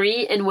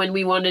angry and when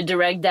we want to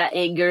direct that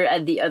anger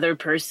at the other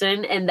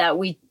person, and that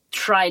we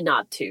try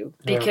not to,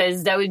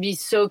 because that would be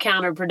so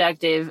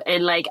counterproductive.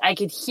 And like I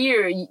could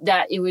hear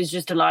that it was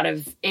just a lot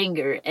of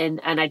anger,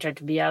 and I tried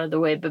to be out of the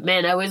way. But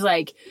man, I was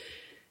like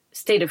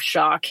state of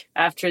shock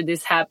after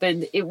this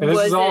happened.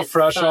 This is all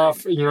fresh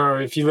off, you know,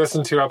 if you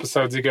listen to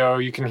episodes ago,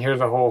 you can hear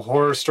the whole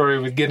horror story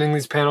with getting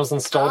these panels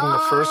installed in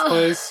the first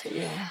place.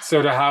 Yeah.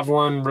 So to have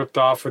one ripped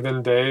off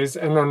within days,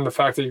 and then the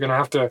fact that you're going to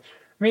have to,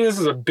 I mean, this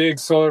is a big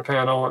solar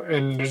panel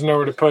and there's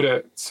nowhere to put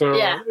it. So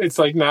it's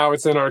like now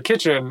it's in our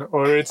kitchen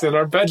or it's in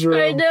our bedroom.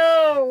 I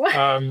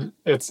know.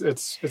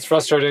 It's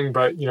frustrating,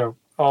 but you know,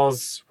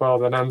 all's well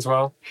that ends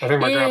well. I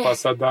think my grandpa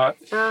said that.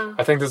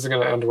 I think this is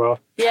going to end well.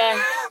 Yeah,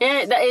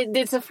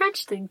 it's a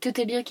French thing. Tout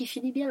est bien qui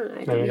finit bien.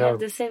 I think we have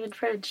the same in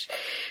French.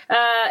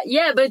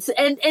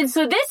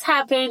 So this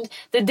happened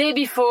the day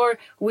before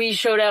we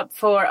showed up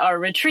for our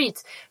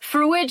retreat,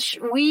 for which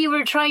we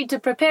were trying to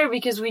prepare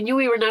because we knew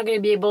we were not going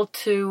to be able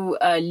to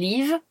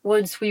leave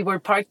once we were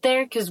parked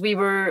there, because we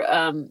were,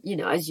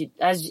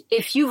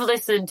 if you've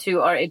listened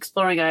to our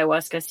Exploring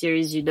Ayahuasca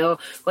series, you know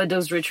what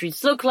those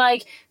retreats look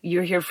like.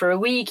 You're here for a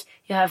week.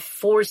 You have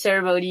 4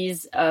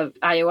 ceremonies of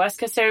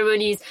ayahuasca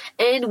ceremonies,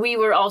 and we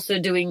were also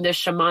doing the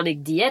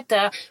shamanic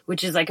dieta,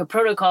 which is like a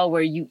protocol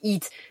where you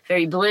eat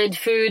very bland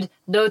food,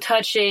 no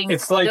touching.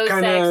 It's like no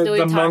kind sex, of no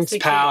the monk's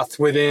intoxication. path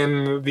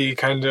within the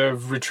kind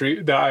of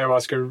retreat, the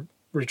ayahuasca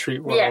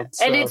retreat world. Yeah,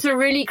 so. and it's a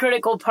really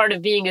critical part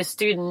of being a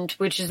student,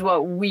 which is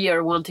what we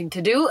are wanting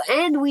to do.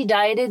 And we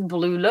dieted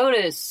Blue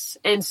Lotus.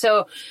 And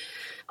so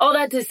all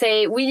that to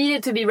say, we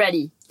needed to be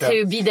ready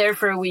to be there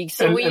for a week.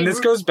 So and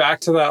this goes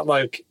back to that,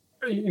 like,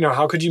 you know,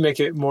 how could you make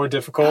it more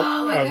difficult?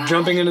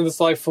 Jumping into this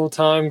life full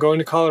time, going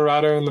to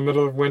Colorado in the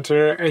middle of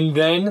winter, and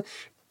then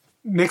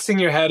mixing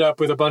your head up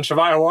with a bunch of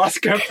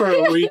ayahuasca for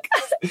a week.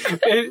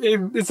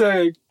 It's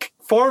a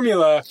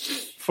formula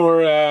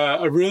for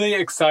a really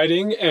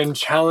exciting and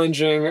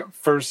challenging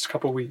first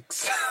couple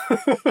weeks.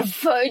 I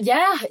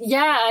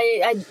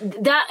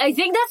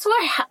think that's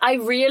what I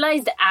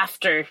realized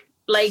after.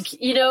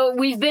 Like, you know,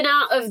 we've been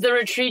out of the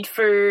retreat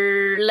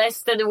for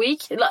less than a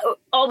week,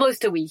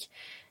 almost a week.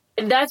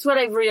 And that's what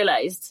I've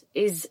realized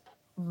is,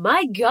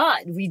 my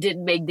God, we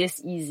didn't make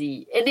this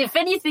easy. And if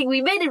anything,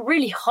 we made it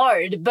really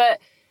hard. But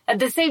at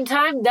the same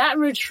time, that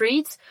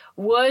retreat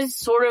was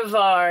sort of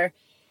our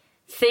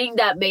thing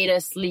that made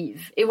us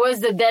leave. It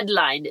was the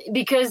deadline,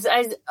 because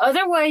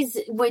otherwise,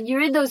 when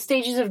you're in those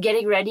stages of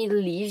getting ready to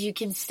leave, you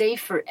can stay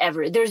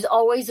forever. There's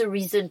always a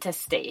reason to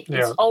stay. Yeah.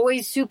 It's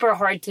always super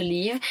hard to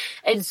leave.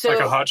 And so, like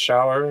a hot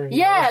shower.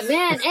 Yeah,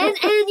 man. And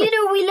you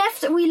know,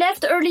 we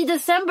left early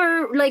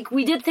December, like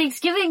we did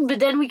Thanksgiving, but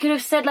then we could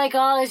have said like,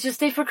 oh, let's just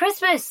stay for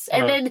Christmas.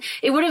 And then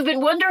it would have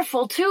been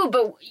wonderful too,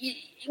 but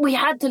we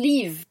had to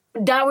leave.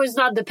 That was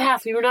not the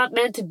path. We were not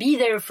meant to be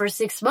there for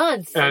 6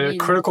 months. And a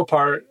critical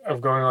part of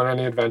going on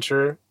any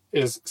adventure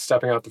is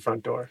stepping out the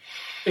front door.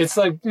 It's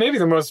like maybe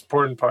the most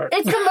important part.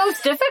 It's the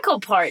most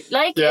difficult part.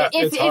 Like,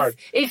 it's hard.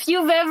 If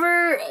you've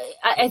ever,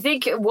 I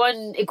think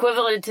one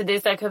equivalent to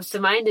this that comes to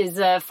mind is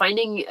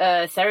finding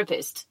a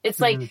therapist. It's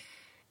like,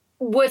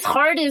 what's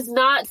hard is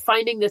not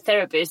finding the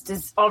therapist,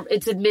 it's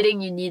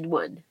admitting you need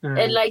one.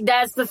 And like,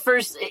 that's the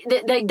first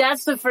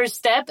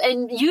step.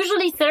 And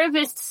usually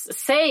therapists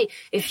say,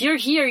 if you're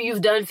here, you've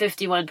done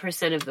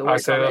 51% of the work. I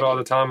say that all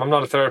the time. I'm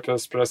not a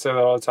therapist, but I say that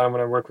all the time when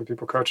I work with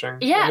people coaching.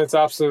 Yeah. And it's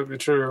absolutely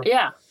true.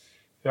 Yeah.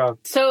 Yeah.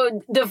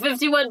 So the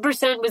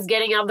 51% was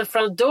getting out the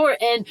front door,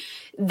 and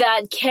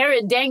that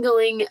carrot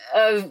dangling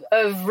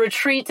of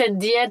retreat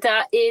and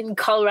dieta in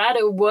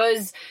Colorado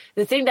was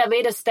the thing that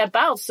made us step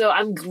out. So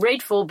I'm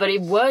grateful, but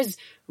it was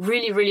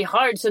really, really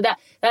hard. So that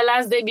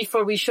last day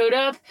before we showed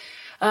up,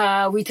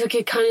 we took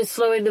it kind of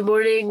slow in the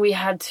morning. We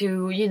had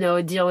to, you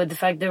know, deal with the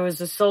fact there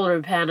was a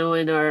solar panel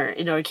in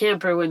our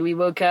camper when we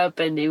woke up,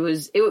 and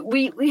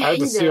we I had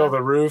to seal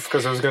the roof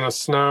because it was going to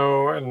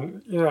snow,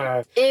 and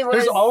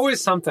there's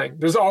always something.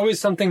 There's always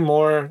something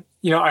more.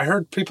 You know, I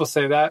heard people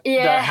say that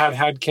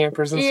had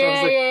campers and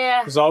stuff. Like,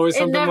 there's always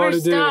something more to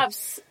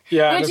stops. do.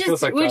 Yeah,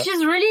 which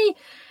is really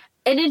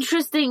an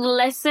interesting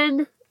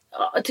lesson.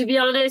 To be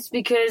honest,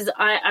 because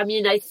I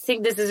mean, I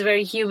think this is a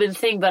very human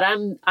thing, but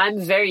I'm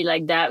very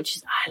like that, which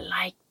is I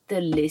like the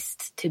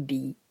list to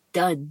be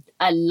done.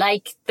 I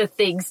like the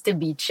things to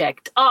be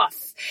checked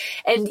off.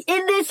 And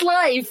in this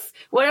life,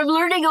 what I'm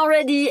learning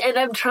already, and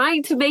I'm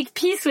trying to make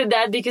peace with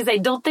that because I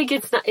don't think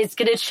it's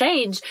going to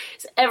change.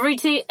 Every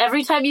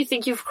time you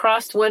think you've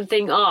crossed one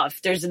thing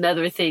off, there's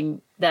another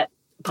thing that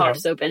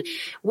pops open.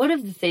 One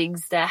of the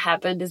things that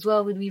happened as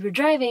well when we were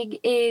driving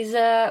is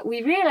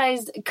we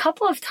realized a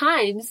couple of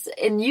times,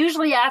 and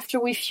usually after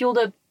we fueled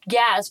up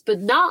gas, but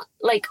not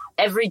like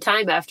every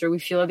time after we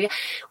fueled up gas,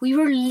 we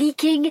were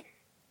leaking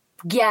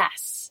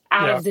gas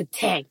out of the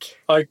tank.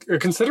 Like a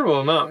considerable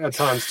amount at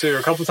times too.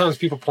 A couple of times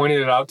people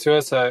pointed it out to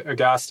us at a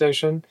gas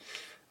station.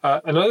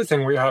 Another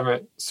thing we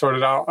haven't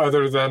sorted out,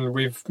 other than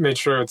we've made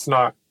sure it's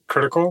not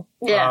critical,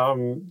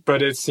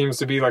 but it seems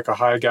to be like a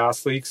high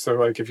gas leak. So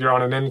like if you're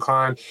on an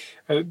incline,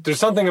 there's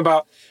something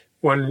about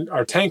when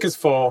our tank is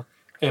full,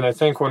 and I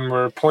think when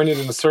we're pointed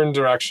in a certain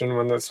direction,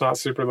 when it's not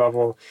super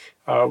level,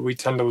 we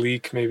tend to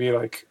leak maybe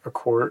like a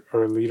quart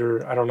or a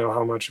liter. I don't know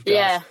how much of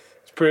gas.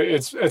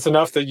 It's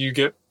enough that you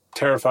get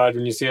terrified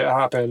when you see it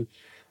happen.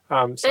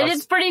 And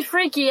it's pretty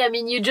freaky. I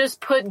mean, you just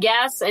put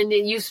gas and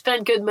you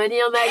spend good money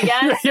on that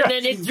gas, and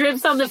then it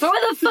drips on the floor.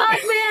 What the fuck,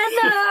 man?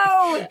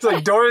 No! It's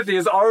like Dorothy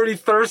is already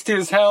thirsty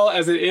as hell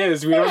as it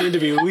is. We don't need to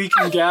be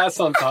leaking gas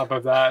on top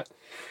of that.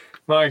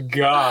 My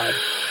God.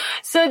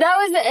 So that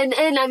was,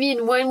 and I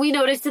mean, when we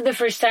noticed it the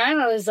first time,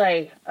 I was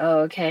like, oh,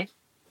 okay.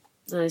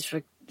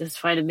 let's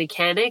find a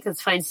mechanic.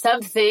 Let's find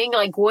something.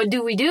 Like, what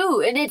do we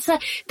do? And it's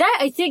that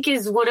I think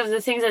is one of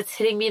the things that's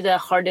hitting me the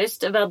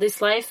hardest about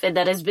this life, and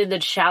that has been the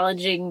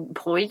challenging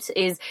point.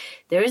 Is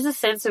there is a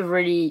sense of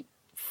really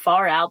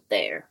far out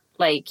there,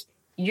 like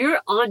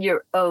you're on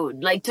your own,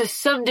 like to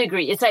some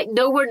degree. It's like,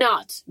 no, we're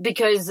not,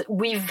 because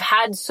we've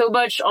had so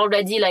much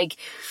already, like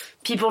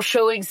people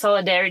showing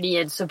solidarity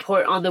and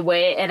support on the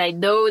way. And I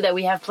know that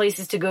we have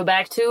places to go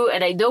back to,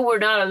 and I know we're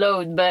not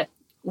alone. But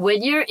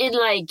when you're in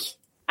like,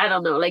 I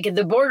don't know, like at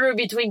the border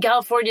between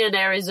California and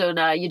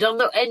Arizona, you don't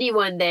know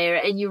anyone there,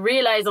 and you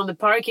realize on the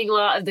parking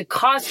lot of the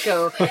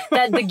Costco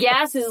that the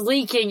gas is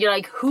leaking. You're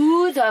like,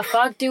 who the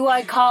fuck do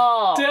I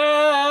call? Dad!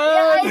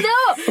 Yeah, I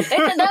know.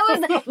 And that was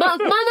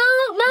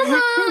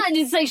Mama, and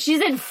it's like, she's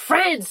in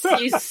France,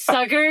 you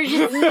sucker. She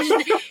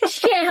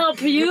can't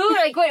help you.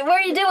 Like, what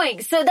are you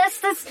doing? So that's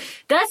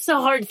the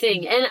hard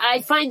thing, and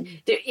I find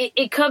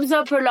it comes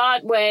up a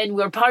lot when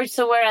we're parked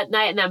somewhere at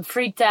night and I'm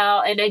freaked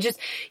out, and I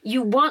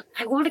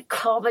want to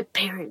call my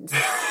parents.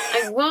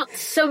 I want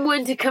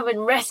someone to come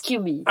and rescue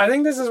me. I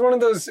think this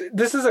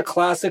is a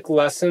classic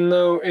lesson,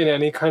 though, in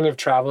any kind of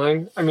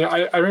traveling. I mean,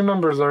 I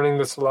remember learning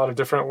this a lot of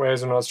different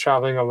ways when I was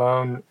traveling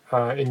alone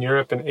in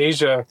Europe and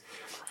Asia,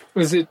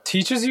 is it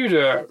teaches you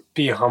to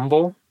be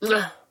humble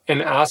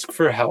and ask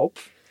for help.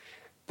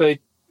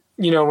 Like,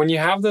 you know, when you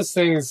have those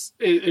things,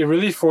 it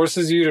really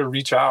forces you to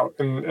reach out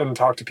and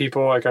talk to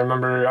people. Like, I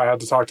remember I had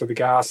to talk to the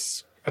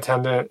gas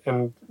attendant,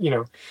 and, you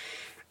know,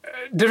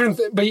 but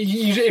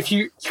if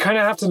you kind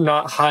of have to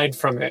not hide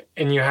from it,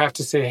 and you have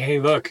to say, hey,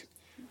 look,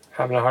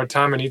 having a hard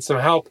time, I need some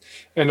help.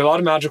 And a lot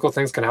of magical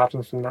things can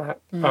happen from that.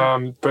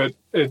 But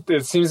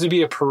it seems to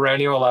be a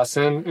perennial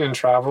lesson in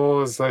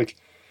travel, is like,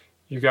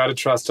 you got to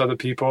trust other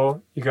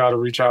people. You got to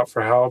reach out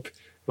for help.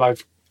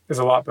 Life is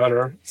a lot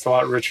better. It's a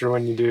lot richer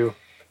when you do.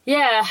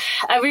 Yeah,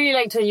 I really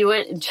liked when you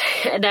went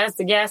and asked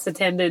the gas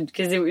attendant,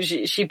 because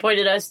she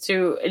pointed us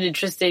to an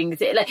interesting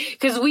thing. Like,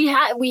 because we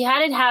had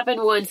it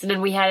happen once, and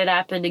then we had it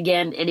happen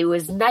again, and it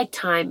was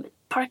nighttime.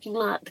 Parking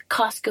lot, the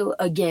Costco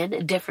again,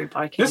 a different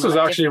parking lot. This was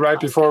actually right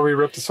before we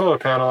ripped the solar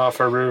panel off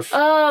our roof.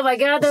 Oh my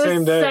God, that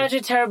was day. such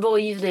a terrible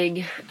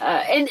evening.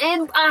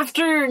 And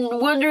after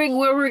wondering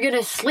where we're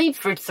gonna sleep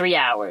for 3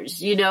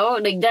 hours, you know,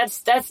 like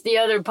that's the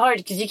other part,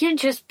 because you can't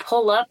just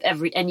pull up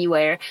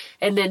anywhere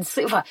and then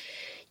sleep.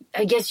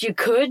 I guess you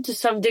could to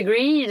some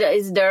degree.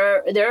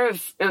 There are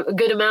a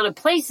good amount of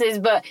places,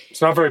 but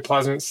it's not very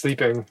pleasant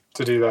sleeping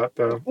to do that,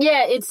 though.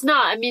 Yeah, it's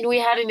not. I mean, we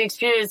had an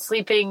experience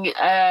sleeping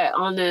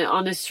on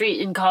the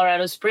street in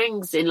Colorado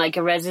Springs in like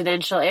a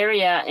residential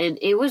area, and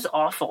it was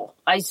awful.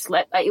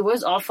 It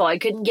was awful. I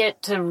couldn't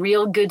get to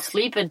real good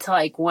sleep until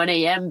like 1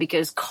 a.m.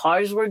 because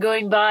cars were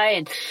going by,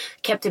 and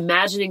kept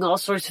imagining all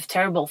sorts of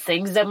terrible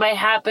things that might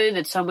happen,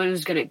 that someone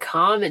was going to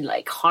come and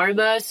like harm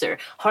us or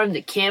harm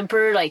the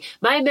camper. Like,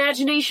 my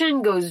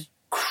imagination goes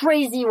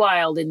crazy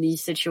wild in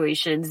these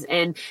situations.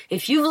 And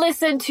if you've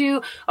listened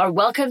to our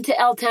Welcome to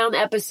L-Town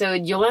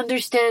episode, you'll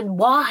understand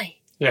why.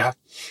 Yeah.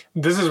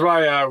 This is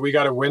why we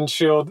got a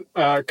windshield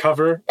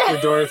cover for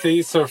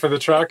Dorothy. So for the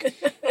truck,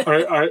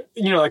 or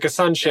like a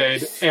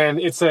sunshade. And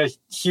it's a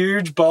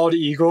huge bald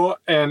eagle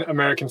and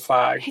American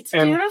flag. It's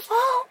beautiful.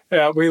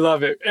 Yeah, we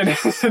love it. And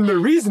the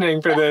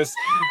reasoning for this,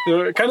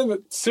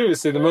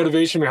 seriously, the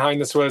motivation behind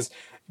this was,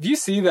 if you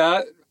see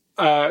that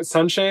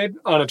sunshade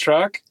on a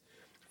truck,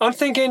 I'm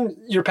thinking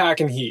you're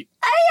packing heat.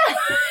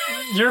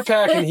 You're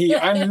packing heat.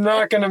 I'm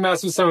not going to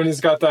mess with someone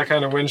who's got that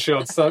kind of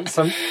windshield.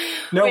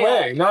 No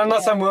way. Not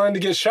unless I'm willing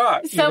to get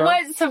shot.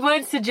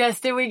 Someone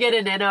suggested we get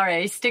an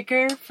NRA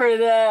sticker for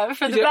the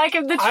back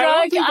of the truck. I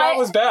don't think that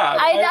was bad.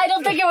 I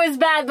don't think it was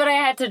bad, but I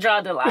had to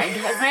draw the line. I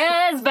was like,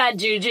 that's bad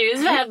juju.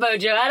 It's bad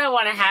mojo. I don't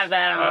want to have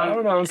that on. I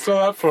don't know. I'm still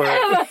up for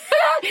it.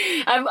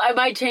 I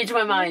might change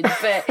my mind,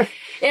 but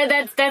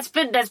yeah, that's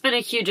been a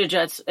huge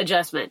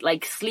adjustment.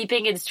 Like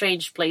sleeping in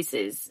strange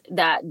places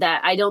that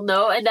I don't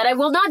know and that I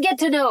will not get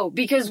to know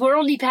because we're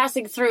only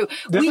passing through.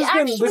 This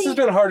has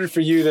been harder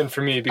for you than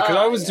for me because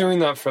I was doing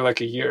that for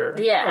like a year.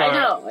 Yeah, I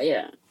know.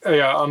 Yeah.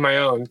 Yeah, on my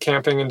own,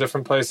 camping in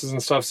different places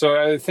and stuff. So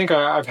I think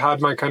I've had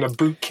my kind of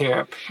boot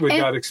camp with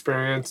that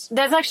experience.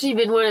 That's actually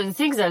been one of the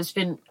things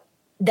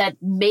that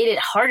made it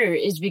harder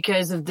is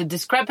because of the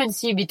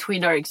discrepancy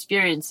between our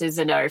experiences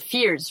and our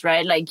fears,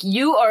 right? Like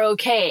you are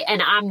okay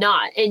and I'm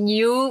not. And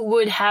you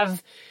would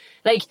have,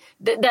 like,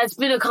 that's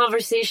been a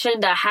conversation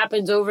that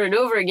happens over and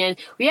over again.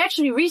 We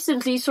actually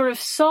recently sort of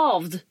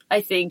solved,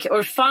 I think,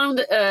 or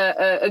found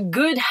a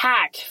good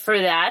hack for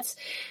that.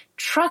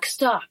 Truck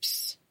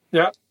stops.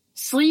 Yeah.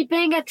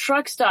 Sleeping at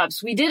truck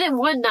stops. We did it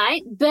one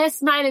night.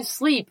 Best night of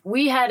sleep.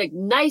 We had a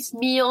nice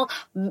meal,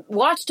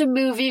 watched a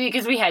movie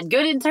because we had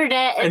good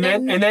internet. And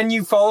then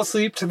you fall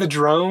asleep to the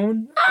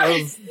drone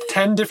of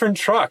 10 different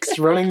trucks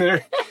running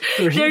their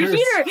heater.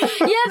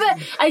 Yeah, but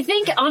I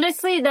think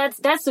honestly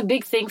that's a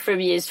big thing for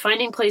me is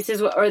finding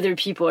places where other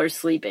people are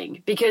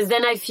sleeping because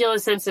then I feel a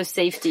sense of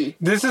safety.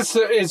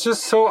 It's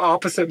just so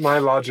opposite my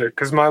logic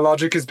because my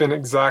logic has been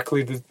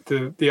exactly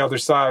the other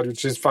side,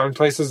 which is find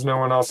places no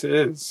one else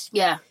is.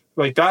 Yeah.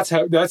 Like that's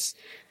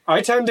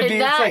I tend to be...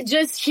 And that,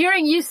 just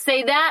hearing you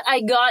say that,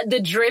 I got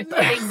the drip of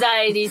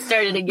anxiety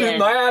started again.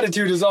 My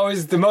attitude is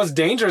always the most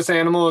dangerous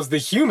animal is the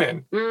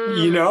human.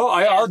 You know,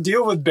 I'll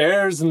deal with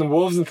bears and the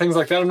wolves and things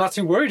like that. I'm not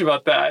too worried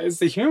about that. It's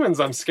the humans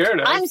I'm scared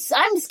of. I'm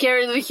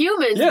scared of the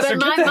humans. Yeah, but so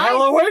get the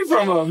hell away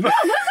from them.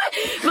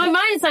 My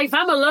mind is like, if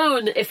I'm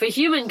alone, if a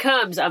human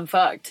comes, I'm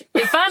fucked.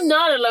 If I'm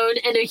not alone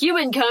and a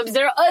human comes,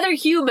 there are other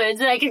humans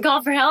that I can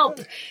call for help.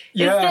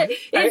 Yeah.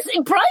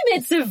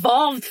 Primates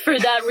evolved for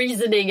that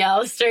reasoning,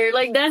 Alistair.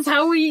 Like, that's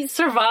how we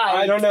survive.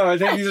 I don't know. I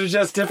think these are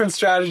just different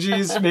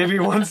strategies. Maybe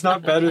one's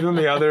not better than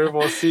the other.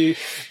 We'll see.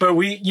 But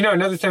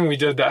another thing we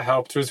did that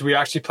helped was we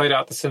actually played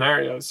out the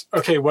scenarios.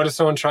 Okay, what if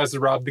someone tries to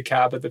rob the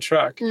cab at the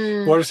truck?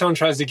 What if someone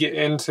tries to get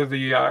into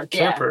the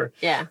camper?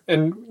 Yeah.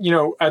 And,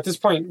 at this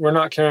point, we're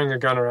not carrying a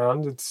gun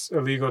around. It's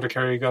illegal to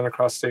carry a gun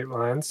across state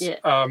lines.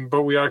 Yeah.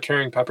 But we are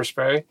carrying pepper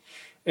spray.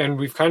 And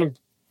we've kind of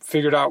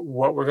figured out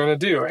what we're going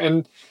to do.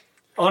 And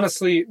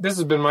honestly, this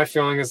has been my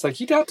feeling is like,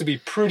 you'd have to be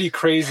pretty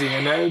crazy.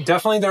 And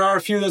definitely there are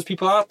a few of those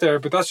people out there,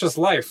 but that's just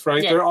life,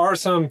 right? Yeah. There are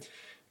some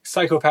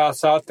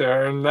psychopaths out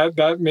there, and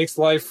that makes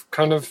life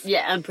kind of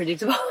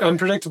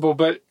unpredictable.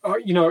 But,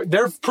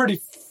 they're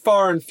pretty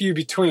far and few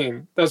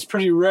between. That's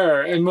pretty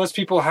rare. And most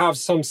people have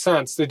some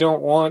sense. They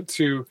don't want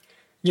to,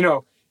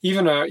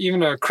 even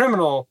a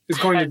criminal is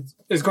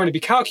going to be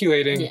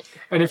calculating. Yeah.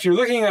 And if you're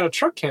looking at a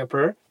truck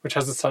camper, which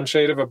has a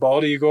sunshade of a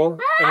bald eagle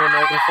and an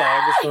American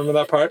flag, just remember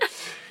that part.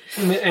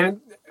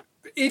 And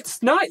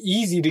it's not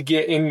easy to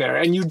get in there,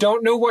 and you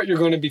don't know what you're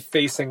going to be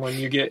facing when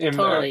you get in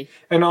there.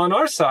 And on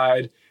our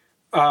side,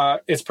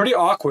 it's pretty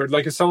awkward.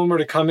 Like if someone were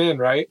to come in,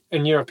 right,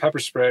 and you have pepper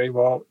spray,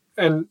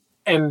 and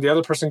the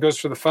other person goes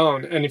for the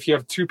phone, and if you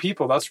have two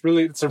people,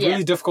 it's a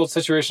really difficult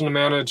situation to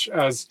manage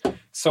as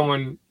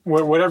someone,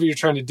 whatever you're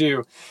trying to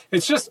do.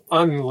 It's just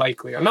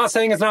unlikely. I'm not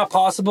saying it's not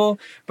possible,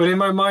 but in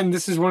my mind,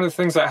 this is one of the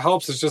things that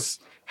helps is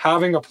just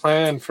having a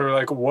plan for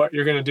like what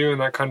you're going to do in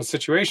that kind of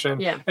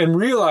situation, and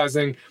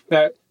realizing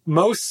that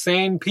most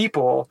sane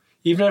people,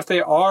 even if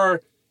they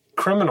are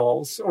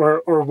criminals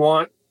or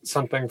want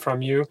something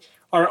from you,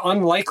 are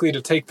unlikely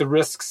to take the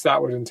risks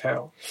that would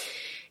entail.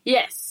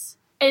 Yes.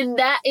 And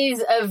that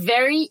is a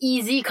very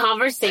easy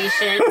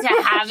conversation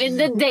to have in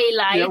the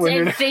daylight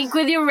and think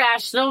with your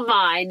rational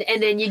mind.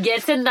 And then you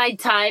get to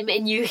nighttime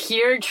and you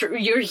hear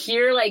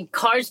like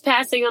cars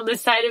passing on the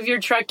side of your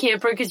truck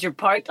camper because you're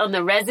parked on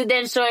the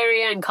residential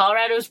area in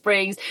Colorado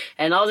Springs.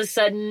 And all of a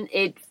sudden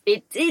it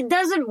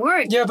doesn't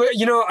work. Yeah, but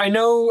I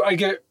know I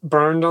get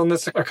burned on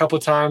this a couple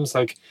of times.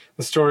 Like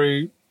the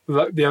story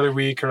the other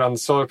week around the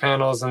solar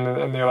panels and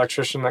the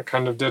electrician that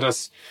kind of did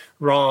us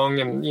wrong,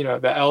 and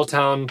the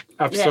L-Town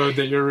episode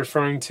that you're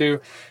referring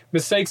to.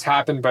 Mistakes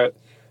happen, but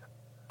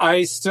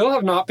I still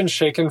have not been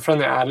shaken from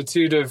the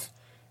attitude of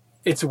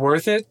it's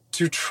worth it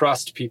to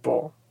trust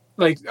people.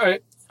 Like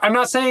I'm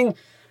not saying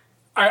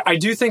I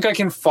do think I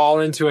can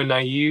fall into a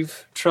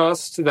naive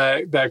trust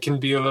that can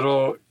be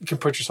you can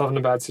put yourself in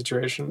a bad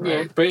situation,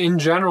 right? But in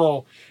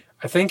general,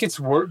 I think it's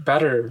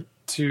better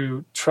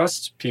to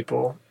trust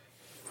people.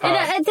 And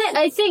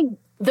I think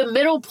the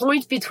middle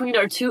point between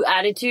our two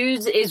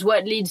attitudes is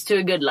what leads to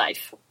a good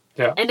life.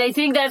 Yeah. And I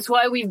think that's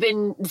why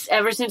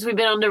ever since we've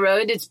been on the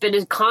road, it's been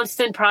a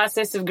constant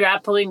process of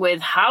grappling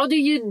with how do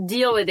you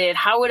deal with it?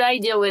 How would I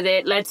deal with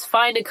it? Let's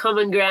find a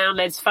common ground.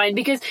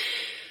 Because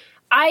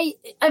I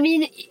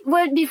mean,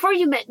 before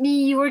you met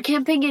me, you were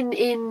camping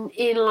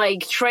in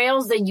like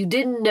trails that you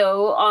didn't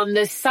know on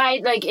the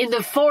side, like in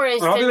the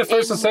forest. I'll be the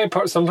first to say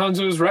sometimes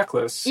it was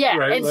reckless. Yeah.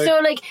 Right? And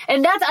so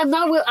and that's,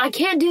 I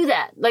can't do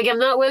that. Like, I'm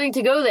not willing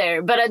to go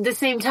there. But at the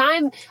same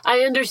time, I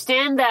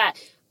understand that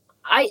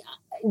I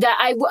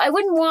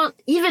wouldn't want,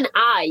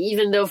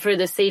 even though for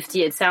the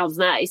safety it sounds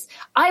nice,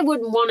 I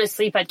wouldn't want to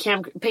sleep at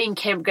paying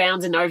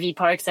campgrounds and RV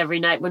parks every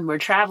night when we're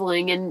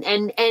traveling and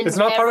it's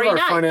not part of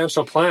our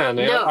financial plan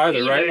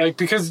either, right? Like,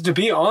 because to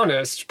be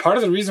honest, part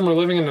of the reason we're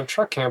living in a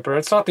truck camper,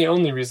 it's not the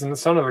only reason. It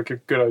sounded like a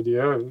good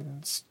idea.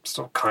 It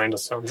still kind of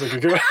sounds like a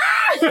good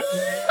idea.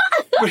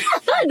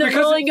 The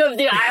rolling of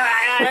the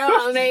I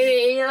don't know,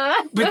 maybe.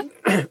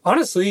 But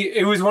honestly,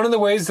 it was one of the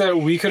ways that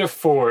we could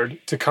afford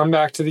to come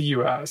back to the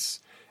U.S.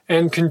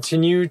 and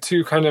continue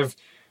to kind of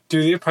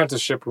do the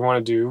apprenticeship we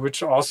want to do,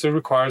 which also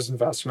requires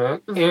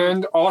investment,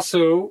 and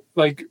also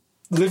like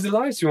live the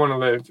lives we want to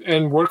live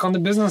and work on the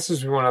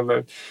businesses we want to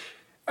live.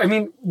 I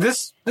mean,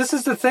 this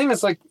is the thing.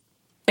 It's like,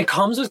 it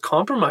comes with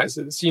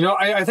compromises.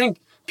 I think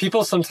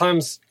people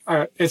sometimes,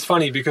 it's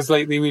funny because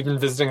lately we've been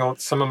visiting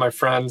some of my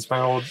friends, my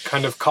old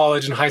kind of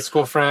college and high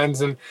school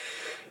friends. And,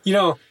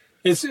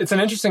 it's an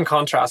interesting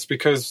contrast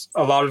because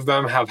a lot of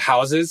them have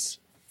houses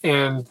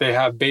and they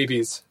have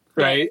babies.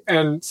 Right.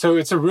 And so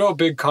it's a real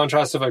big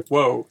contrast of like,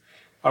 whoa,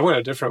 I went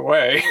a different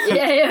way.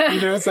 Yeah.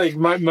 It's like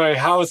my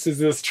house is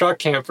this truck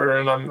camper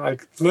and I'm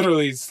like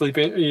literally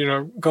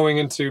sleeping, going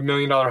into $1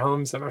 million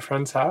homes that my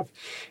friends have.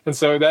 And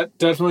so that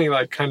definitely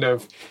like kind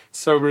of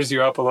sobers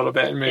you up a little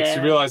bit and makes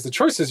you realize the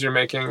choices you're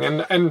making.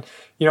 And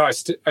I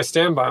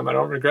stand by them. I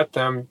don't regret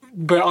them.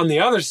 But on the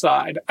other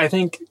side, I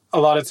think a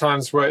lot of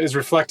times what is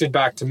reflected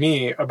back to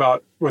me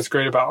about what's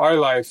great about our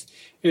life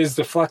is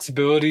the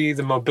flexibility,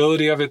 the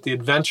mobility of it, the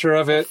adventure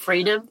of it,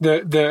 Freedom.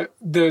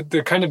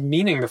 the kind of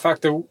meaning, the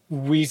fact that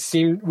we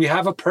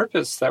have a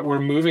purpose that we're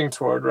moving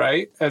toward,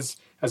 right? As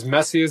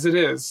messy as it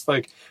is,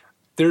 like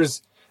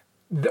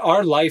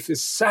our life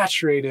is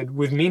saturated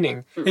with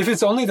meaning. If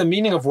it's only the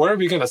meaning of where are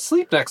we going to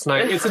sleep next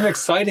night, it's an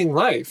exciting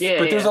life.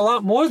 But there's a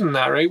lot more than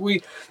that, right?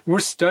 We're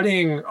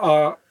studying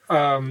a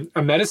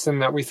medicine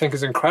that we think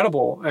is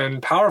incredible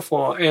and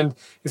powerful and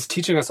is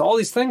teaching us all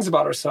these things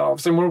about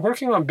ourselves. And we're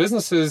working on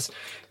businesses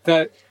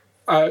that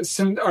are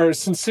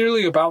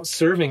sincerely about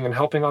serving and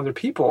helping other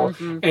people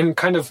and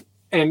kind of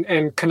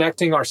and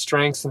connecting our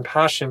strengths and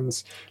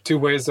passions to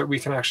ways that we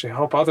can actually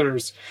help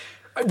others.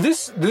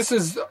 This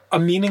is a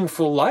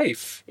meaningful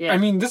life. Yeah. I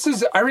mean,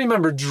 I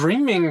remember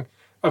dreaming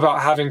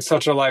about having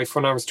such a life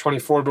when I was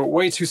 24, but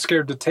way too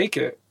scared to take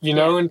it, you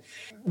know? And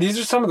these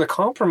are some of the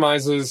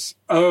compromises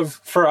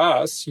for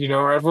us, you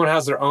know, everyone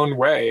has their own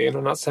way. And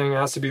I'm not saying it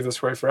has to be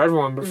this way for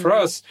everyone, but for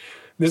us,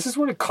 this is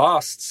what it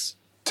costs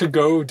to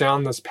go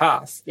down this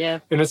path. Yeah.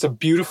 And it's a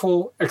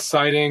beautiful,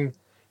 exciting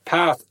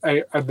path.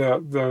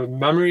 The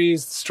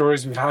memories, the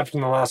stories we've had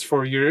from the last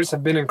 4 years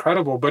have been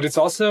incredible, but it's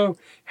also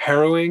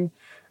harrowing,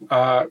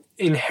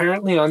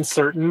 inherently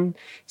uncertain,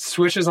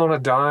 switches on a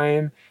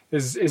dime,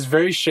 is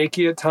very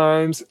shaky at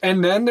times.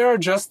 And then there are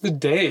just the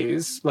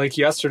days, like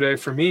yesterday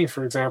for me,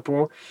 for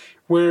example,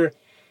 where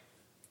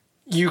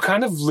you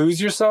kind of lose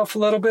yourself a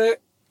little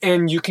bit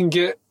and it can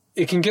get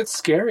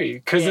scary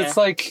because it's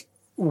like,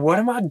 what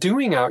am I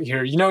doing out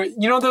here? You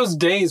know those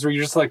days where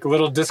you're just like a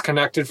little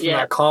disconnected from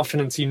that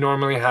confidence you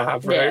normally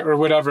have, right? Or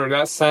whatever,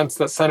 that sense,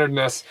 that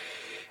centeredness.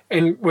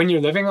 And when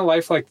you're living a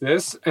life like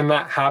this and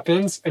that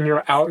happens and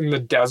you're out in the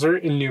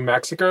desert in New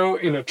Mexico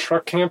in a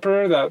truck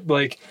camper that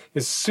like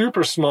is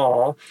super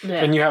small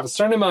and you have a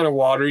certain amount of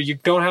water, you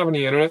don't have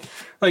any internet,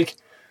 like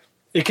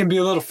it can be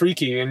a little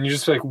freaky and you're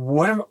just like,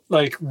 what am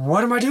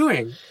I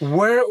doing?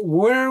 Where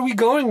are we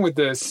going with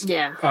this?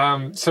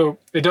 Yeah. So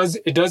it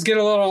does get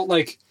a little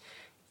like,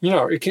 you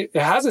know, it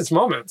has its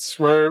moments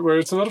where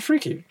it's a little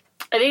freaky.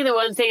 I think the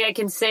one thing I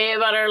can say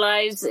about our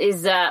lives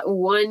is that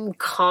one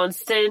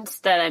constant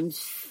that I'm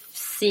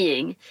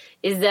seeing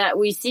is that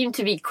we seem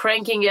to be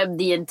cranking up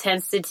the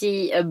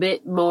intensity a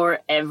bit more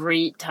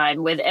every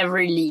time with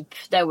every leap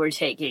that we're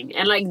taking.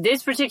 And like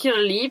this particular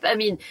leap, I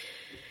mean,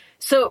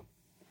 so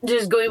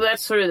just going back to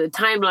sort of the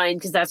timeline,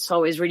 because that's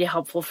always really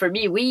helpful for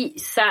me. We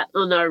sat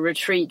on our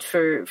retreat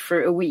for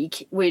a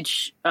week,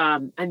 which, I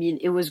mean,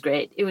 it was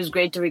great. It was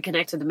great to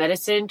reconnect to the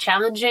medicine.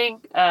 Challenging,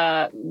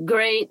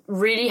 great,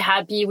 really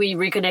happy we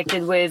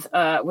reconnected with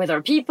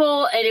our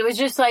people. And it was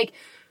just like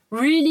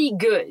really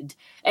good.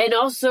 And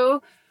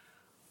also,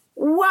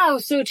 wow,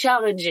 so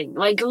challenging.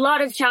 Like a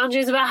lot of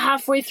challenges about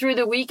halfway through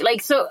the week.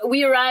 Like, so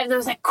we arrived and I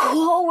was like,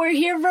 cool, we're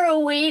here for a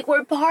week.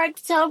 We're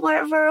parked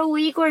somewhere for a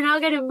week. We're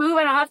not going to move.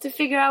 I don't have to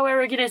figure out where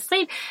we're going to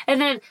sleep. And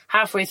then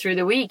halfway through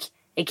the week,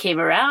 it came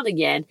around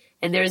again.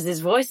 And there's this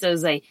voice that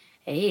was like,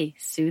 hey,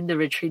 soon the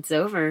retreat's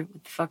over.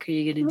 What the fuck are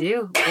you going to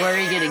do? Where are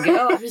you going to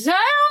go? I was like,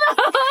 I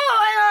don't know.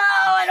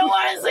 I don't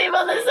want to sleep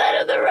on the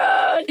side of the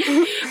road.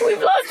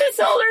 We've lost a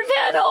solar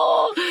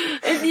panel.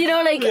 And, you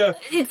know, like,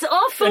 it's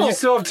awful. And you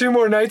still have 2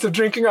 more nights of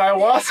drinking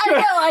ayahuasca.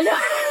 I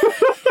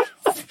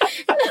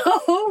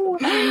know.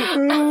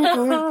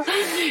 No.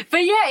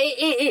 But yeah,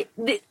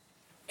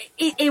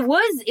 it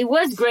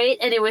was great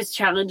and it was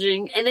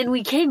challenging. And then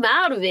we came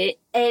out of it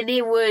and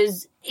it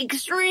was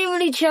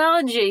extremely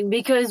challenging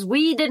because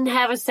we didn't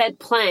have a set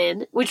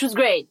plan, which was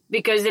great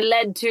because it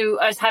led to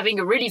us having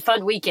a really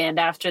fun weekend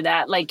after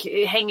that, like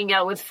hanging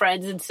out with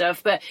friends and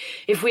stuff. But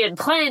if we had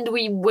planned,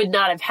 we would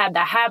not have had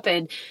that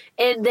happen.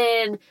 And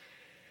then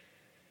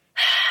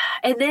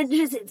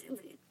just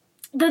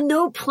the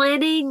no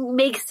planning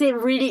makes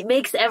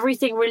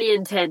everything really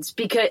intense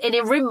and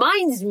it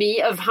reminds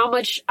me of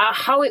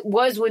how it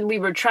was when we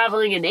were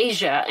traveling in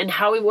Asia and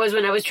how it was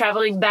when I was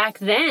traveling back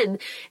then.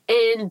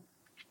 And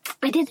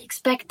I didn't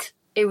expect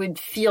it would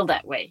feel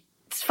that way.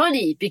 It's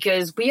funny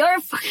because we are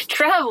fucking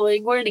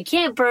traveling. We're in a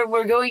camper and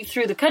we're going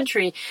through the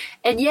country.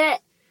 And yet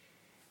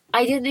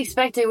I didn't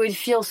expect it would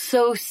feel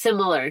so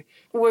similar.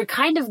 We're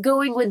kind of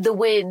going with the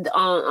wind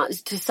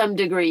to some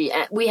degree.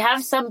 We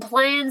have some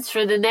plans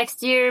for the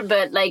next year,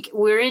 but like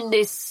we're in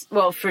this,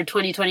 well, for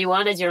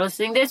 2021 as you're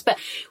listening to this, but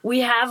we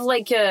have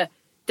like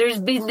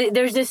there's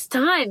this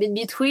time in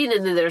between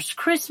and then there's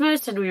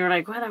Christmas and we were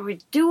like, what are we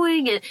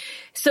doing? And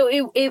so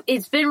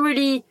it's been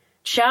really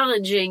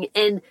challenging.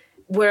 And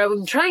where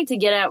I'm trying to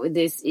get at with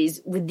this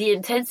is with the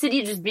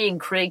intensity just being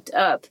cranked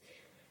up,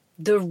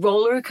 the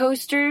roller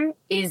coaster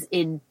is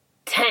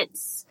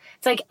intense.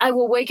 It's like I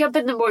will wake up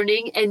in the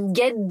morning and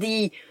get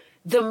the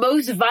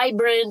most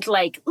vibrant,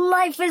 like,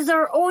 life is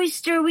our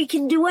oyster, we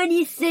can do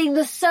anything,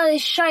 the sun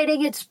is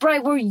shining, it's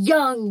bright, we're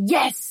young,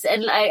 yes!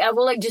 And I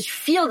will, like, just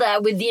feel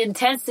that with the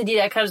intensity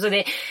that comes with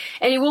it.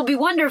 And it will be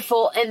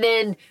wonderful, and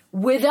then,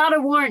 without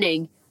a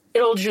warning,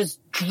 it'll just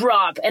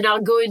drop, and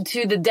I'll go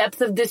into the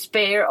depth of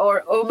despair,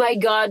 or, oh my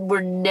god,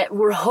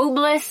 we're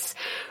homeless,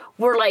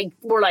 we're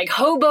like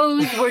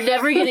hobos. We're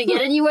never gonna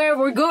get anywhere.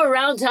 We're going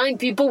around telling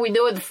people we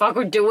know what the fuck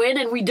we're doing,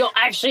 and we don't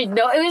actually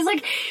know. It was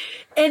like,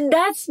 and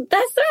that's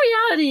the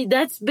reality.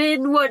 That's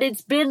been what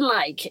it's been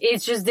like.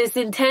 It's just this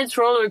intense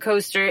roller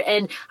coaster,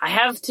 and I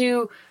have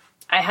to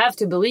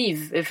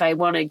believe, if I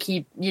want to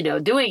keep,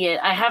 doing it,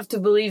 I have to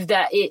believe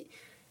that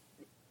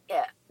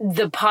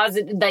the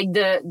positive, like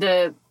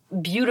the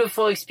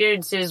beautiful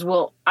experiences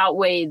will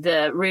outweigh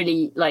the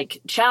really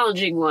like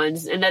challenging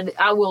ones, and that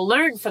I will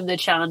learn from the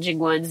challenging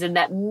ones, and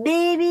that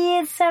maybe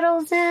it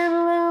settles in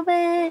a little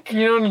bit.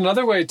 In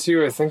another way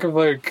too, I think of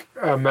like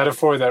a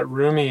metaphor that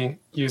Rumi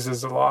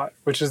uses a lot,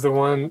 which is the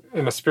one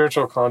in a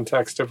spiritual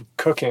context of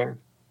cooking.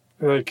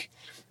 Like,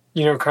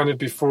 kind of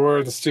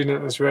before the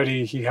student is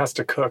ready, he has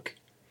to cook.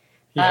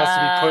 He has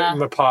to be put in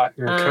the pot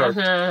and cooked.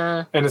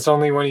 And it's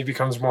only when he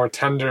becomes more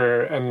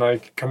tender and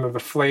like kind of the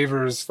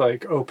flavors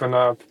like open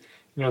up,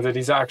 that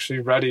he's actually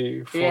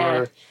ready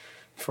for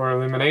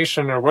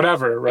illumination or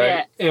whatever,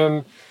 right? Yeah.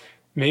 And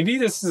maybe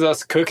this is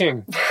us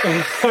cooking.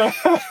 I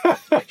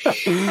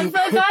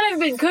thought I've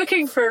been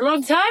cooking for a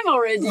long time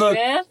already, Look,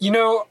 man.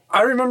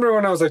 I remember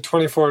when I was like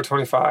 24 or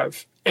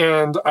 25.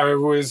 And I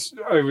was,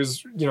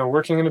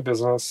 working in a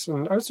business,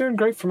 and I was doing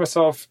great for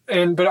myself.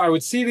 But I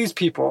would see these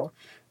people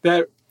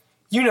that,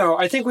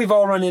 I think we've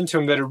all run into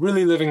them that are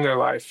really living their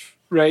life,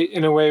 right?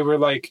 In a way where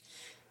like,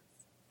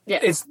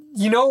 it's,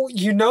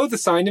 the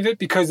sign of it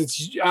because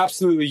it's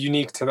absolutely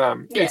unique to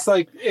them. Yeah. It's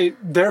like,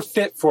 they're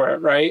fit for it,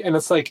 right? And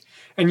it's like,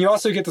 and you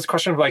also get this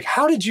question of like,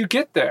 how did you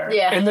get there?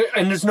 Yeah.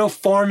 And there's no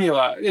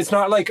formula. It's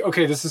not like,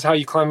 okay, this is how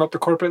you climb up the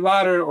corporate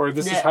ladder, or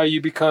this is how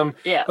you become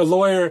a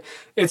lawyer.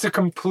 It's a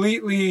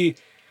completely,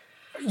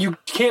 you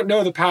can't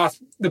know the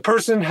path. The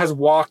person has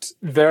walked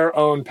their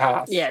own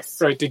path,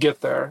 right, to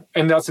get there.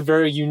 And that's a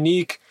very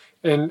unique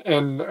and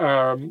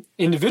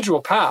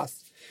individual path.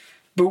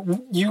 But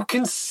you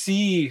can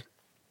see,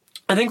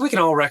 I think we can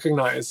all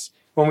recognize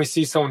when we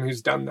see someone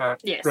who's done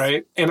that,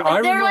 right? And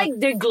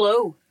they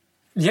glow.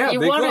 Yeah,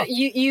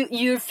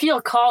 you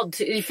feel called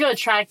to, you feel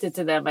attracted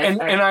to them.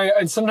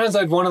 And sometimes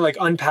I'd want to like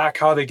unpack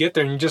how they get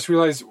there, and you just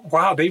realize,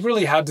 wow, they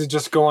really had to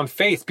just go on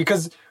faith,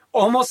 because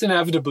almost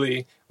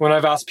inevitably, when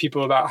I've asked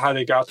people about how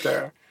they got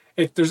there,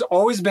 there's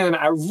always been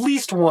at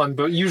least one,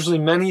 but usually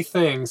many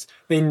things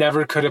they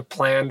never could have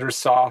planned or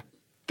saw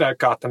that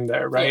got them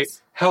there, right?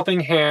 Yes.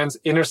 Helping hands,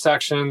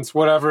 intersections,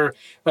 whatever.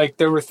 Like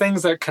there were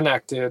things that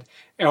connected,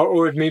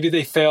 or maybe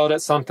they failed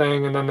at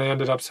something and then they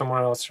ended up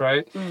somewhere else,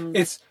 right? Mm.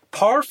 It's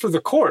par for the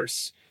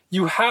course.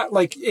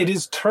 It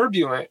is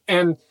turbulent,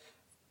 and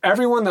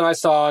everyone that I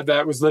saw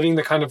that was living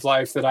the kind of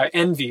life that I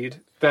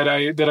envied, that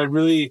I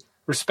really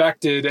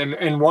respected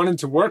and wanted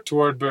to work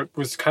toward, but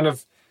was kind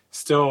of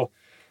still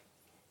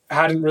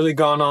hadn't really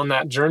gone on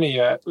that journey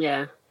yet.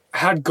 Yeah.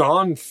 Had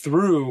gone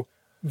through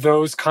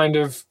those kind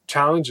of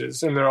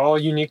challenges, and they're all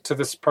unique to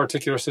this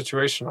particular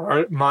situation.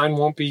 Mine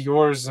won't be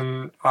yours,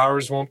 and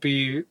ours won't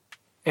be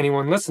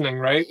anyone listening,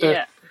 right?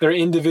 They're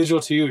individual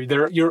to you.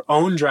 They're your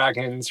own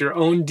dragons, your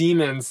own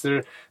demons.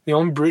 They're your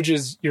own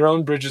bridges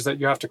that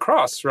you have to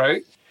cross,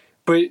 right?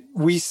 But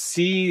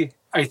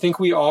I think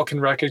we all can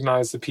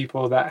recognize the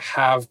people that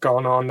have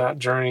gone on that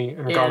journey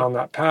and gone on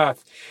that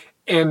path.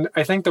 And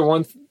I think the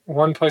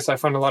one place I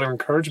find a lot of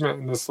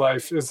encouragement in this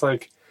life is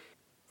like,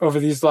 over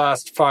these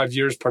last 5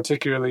 years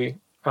particularly,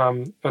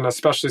 and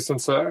especially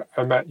since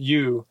I met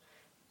you,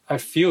 I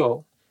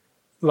feel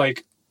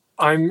like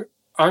I'm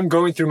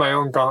going through my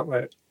own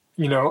gauntlet.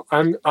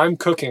 I'm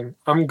cooking.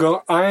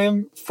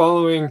 I'm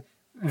following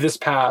this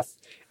path.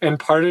 And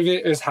part of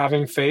it is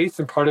having faith,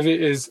 and part of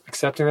it is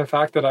accepting the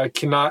fact that I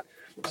cannot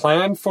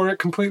plan for it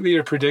completely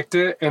or predict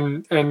it,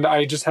 and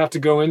I just have to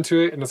go into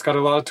it, and it's got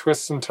a lot of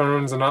twists and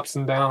turns and ups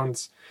and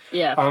downs.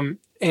 Yeah.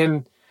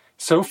 And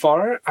so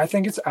far, I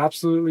think it's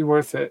absolutely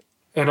worth it.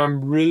 And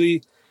I'm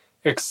really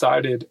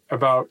excited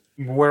about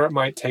where it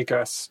might take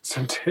us.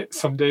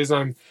 Some days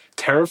I'm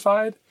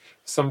terrified.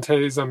 Some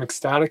days I'm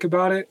ecstatic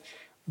about it.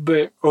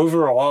 But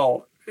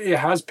overall, it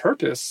has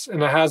purpose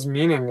and it has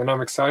meaning, and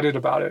I'm excited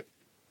about it.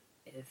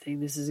 I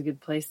think this is a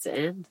good place to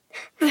end.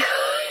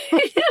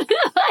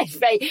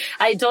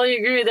 I totally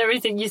agree with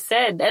everything you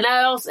said. And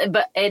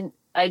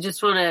I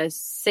just want to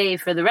say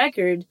for the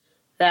record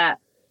that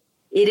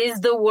it is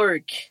the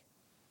work.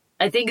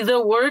 I think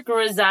the work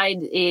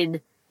resides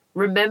in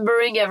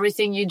remembering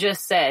everything you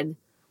just said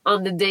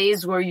on the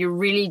days where you're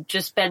really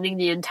just spending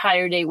the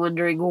entire day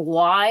wondering,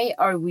 why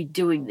are we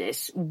doing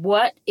this?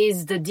 What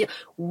is the deal?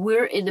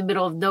 We're in the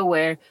middle of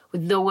nowhere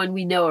with no one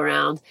we know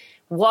around.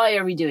 Why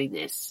are we doing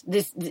this?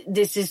 This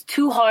is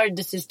too hard.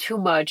 This is too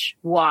much.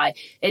 Why?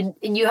 And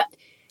you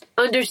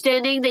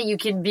understanding that you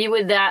can be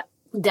with that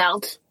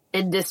doubt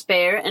and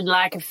despair and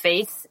lack of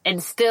faith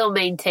and still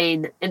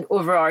maintain an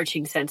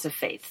overarching sense of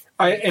faith.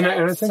 I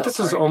think this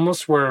is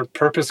almost where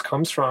purpose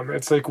comes from.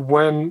 It's like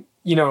when,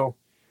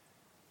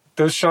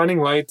 those shining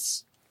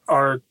lights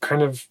are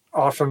kind of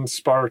often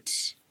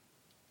sparked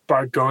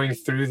by going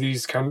through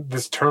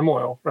this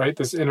turmoil, right?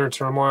 This inner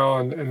turmoil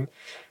and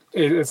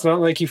It's not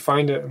like you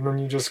find it and then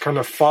you just kind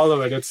of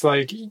follow it. It's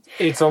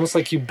almost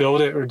like you build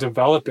it or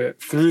develop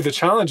it through the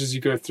challenges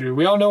you go through.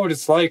 We all know what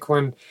it's like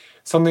when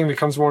something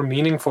becomes more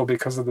meaningful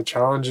because of the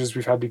challenges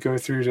we've had to go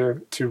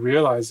through to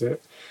realize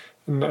it.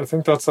 And I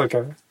think that's like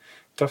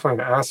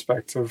definitely an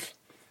aspect of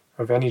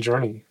any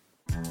journey.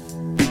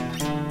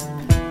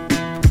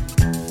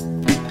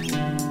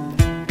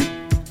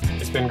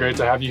 It's been great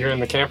to have you here in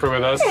the camper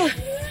with us.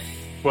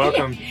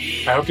 Welcome.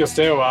 I hope you'll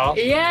stay a while.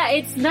 Yeah,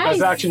 it's nice.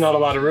 There's actually not a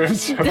lot of room,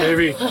 so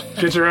maybe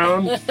get your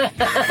own.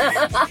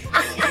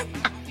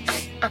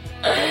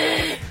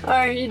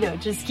 Or,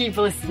 just keep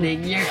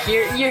listening. You're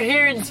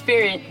here in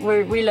spirit.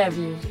 We love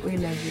you. We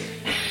love you.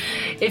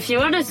 If you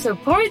want to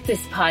support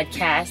this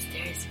podcast,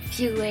 there's a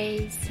few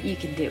ways you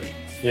can do it.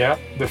 Yeah,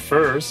 the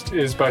first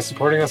is by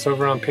supporting us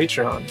over on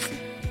Patreon.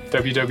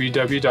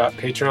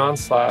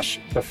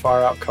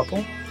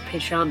 www.patreon.com/thefaroutcouple.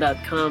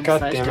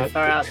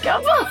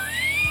 Patreon.com/thefaroutcouple.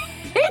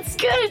 It's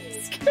good.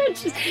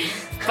 Just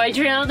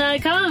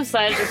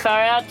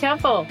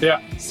Patreon.com/thefaroutcouple. Yeah,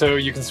 so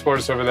you can support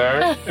us over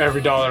there. Every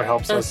dollar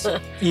helps us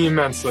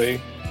immensely,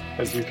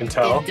 as you can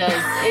tell. It does.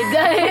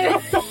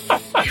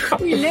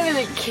 We live in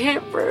a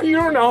camper. You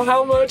don't know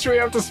how much we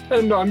have to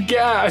spend on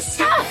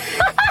gas.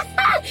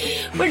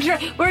 We're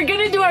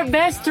gonna do our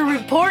best to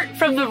report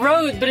from the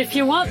road, but if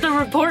you want the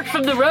report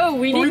from the road,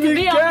 we need to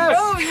be gas. on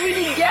the road. We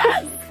need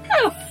gas.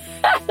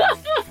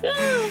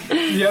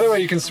 The other way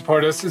you can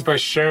support us is by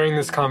sharing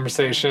this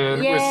conversation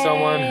with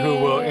someone who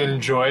will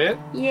enjoy it.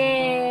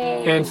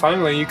 Yay! And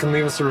finally, you can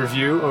leave us a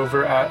review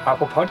over at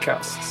Apple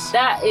Podcasts.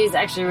 That is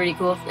actually really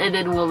cool. And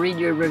then we'll read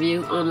your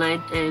review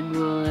online, and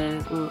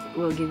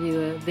we'll give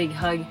you a big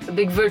hug, a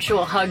big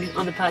virtual hug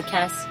on the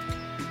podcast.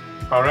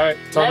 All right,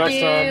 till Love next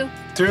you. time.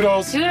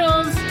 Toodles.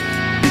 Toodles.